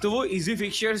 तो वो इजी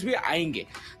फिक्चर्स भी आएंगे,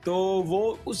 तो वो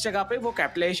उस जगह पे वो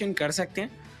कैपिटलाइजेशन कर सकते हैं।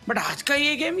 बट आज का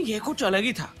ये गेम ये कुछ अलग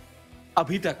ही था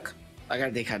अभी तक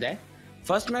अगर देखा जाए।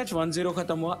 फर्स्ट मैच 1-0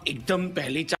 खत्म हुआ, एकदम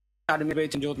पहली 4 मिनट में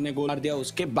चंजोत ने गोल मार दिया।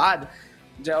 उसके बाद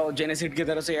जो जेनेसिड की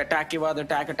तरफ से अटैक के बाद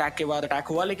अटैक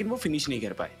हुआ, लेकिन वो फिनिश नहीं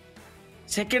कर पाए।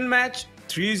 सेकेंड मैच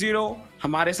 3-0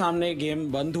 हमारे सामने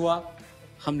गेम बंद हुआ,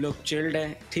 हम लोग चिल्ड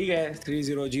है, ठीक है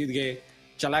 3-0 जीत गए,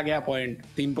 चला गया पॉइंट,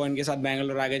 3 पॉइंट के साथ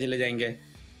बेंगलोर आगे चले जाएंगे।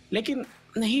 लेकिन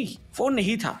नहीं, वो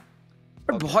नहीं था।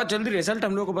 बट बहुत जल्दी रिजल्ट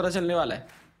हम लोग को पता चलने वाला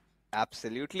है।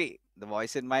 Absolutely. The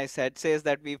voice in my head says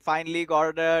that we finally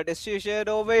got a decision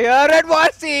over here at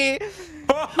Varsi.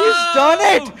 He's done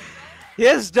it. He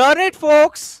has done it,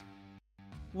 folks.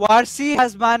 Varsi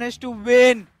has managed to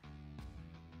win.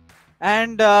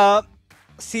 And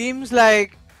seems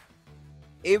like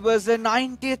it was a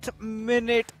 90th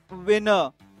minute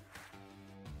winner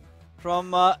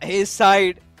from his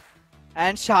side.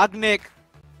 And Shagnik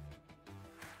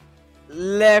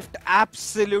left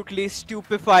absolutely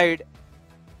stupefied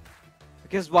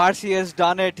because Varsi has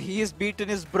done it. He has beaten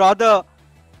his brother,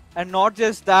 and not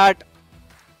just that,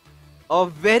 a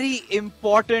very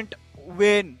important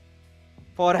win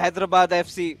for Hyderabad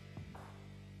FC.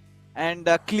 And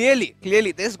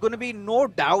clearly, there's going to be no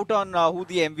doubt on who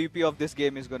the MVP of this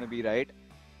game is going to be, right?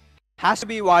 Has to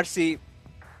be Varsi.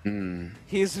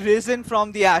 He's risen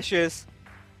from the ashes.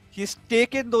 He's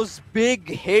taken those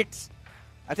big hits.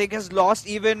 I think has lost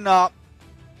even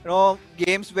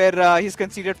games where he's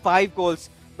conceded 5 goals.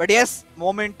 But yes,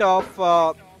 moment of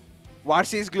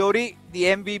Varsi's glory, the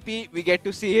MVP. We get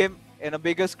to see him in a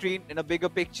bigger screen, in a bigger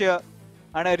picture,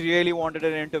 and I really wanted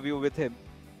an interview with him.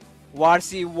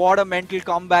 Varsi, what a mental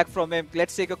comeback from him.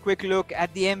 Let's take a quick look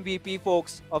at the MVP,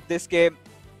 folks, of this game.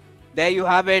 There you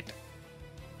have it.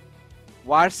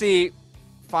 Varsi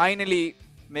finally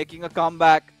making a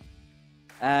comeback,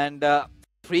 and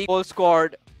 3 goals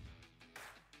scored.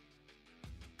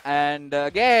 And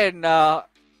again,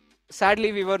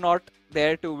 sadly, we were not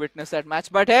there to witness that match.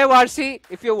 But hey, Varsi,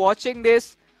 if you're watching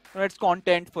this, it's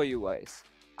content for you guys.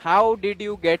 How did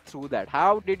you get through that?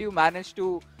 How did you manage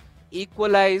to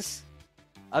equalize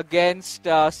against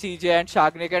CJ and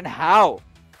Shagnik? And how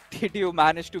did you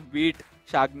manage to beat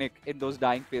Shagnik in those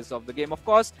dying phases of the game? Of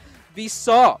course, we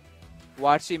saw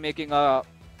Varsi making a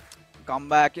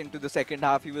comeback into the second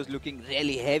half. He was looking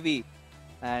really heavy,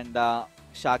 and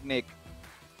Shagnik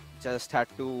just had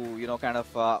to, kind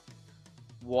of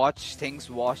watch things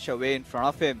wash away in front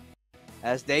of him.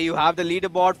 As there you have the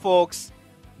leaderboard, folks.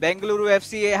 Bengaluru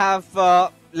FC have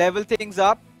leveled things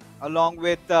up, along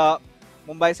with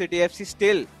Mumbai City FC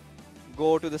still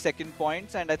go to the second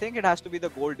points, and I think it has to be the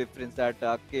goal difference that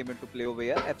came into play over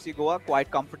here. FC Goa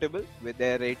quite comfortable with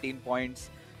their 18 points,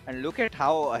 and look at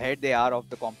how ahead they are of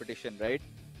the competition, right?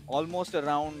 Almost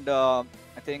around,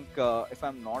 I think, if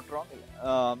I'm not wrong,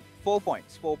 4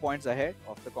 points ahead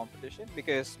of the competition,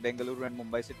 because Bengaluru and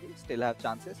Mumbai City still have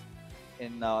chances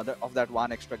in of that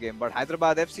one extra game. But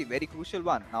Hyderabad FC, very crucial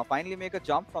one. Now finally make a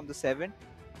jump from the 7th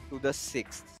to the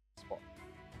 6th spot.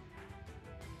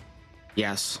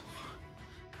 Yes.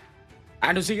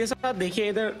 And उसी के साथ देखिए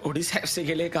इधर Odisha FC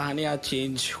के लिए कहानी आज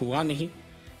change हुआ नहीं।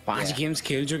 5 गेम्स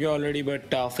खेल चुके ऑलरेडी,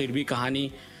 बट फिर भी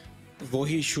कहानी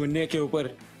वही 0 के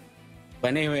ऊपर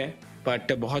बने हुए हैं।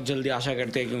 बट बहुत जल्दी आशा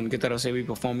करते हैं कि उनकी तरफ से भी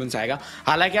परफॉर्मेंस आएगा।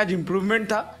 हालांकि आज इम्प्रूवमेंट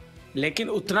था, लेकिन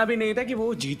उतना भी नहीं था कि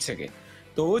वो जीत सके,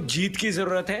 तो वो जीत की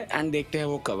जरूरत है, एंड देखते हैं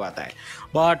वो कब आता है।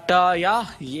 बट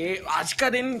ये आज का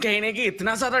दिन कहीं ना कहीं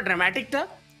इतना ज्यादा ड्रामेटिक था,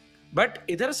 बट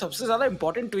इधर सबसे ज्यादा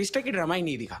इंपॉर्टेंट ट्विस्ट है कि ड्रामा ही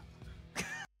नहीं दिखा।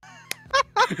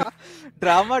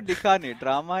 ड्रामा दिखा नहीं,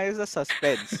 ड्रामा इज अ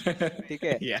सस्पेंस, ठीक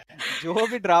है। जो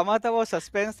भी ड्रामा था वो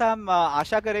सस्पेंस था। हम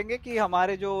आशा करेंगे कि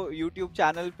हमारे जो YouTube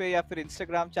चैनल पे या फिर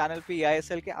Instagram चैनल पे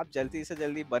eISL के आप जल्दी से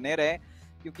जल्दी बने रहें,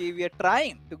 क्योंकि we are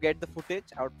trying to get the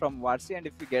footage out from Varsi, and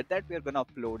if we get that, we are gonna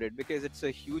upload it, because it's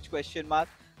a huge question mark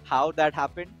how that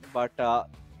happened, but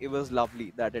it was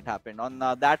lovely that it happened. On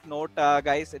that note,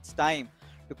 guys, it's time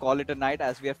to call it a night,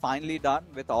 as we are finally done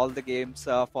with all the games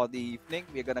for the evening.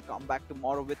 We're going to come back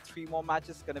tomorrow with 3 more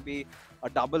matches. It's going to be a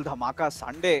double dhamaka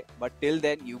Sunday. But till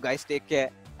then, you guys take care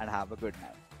and have a good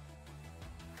night.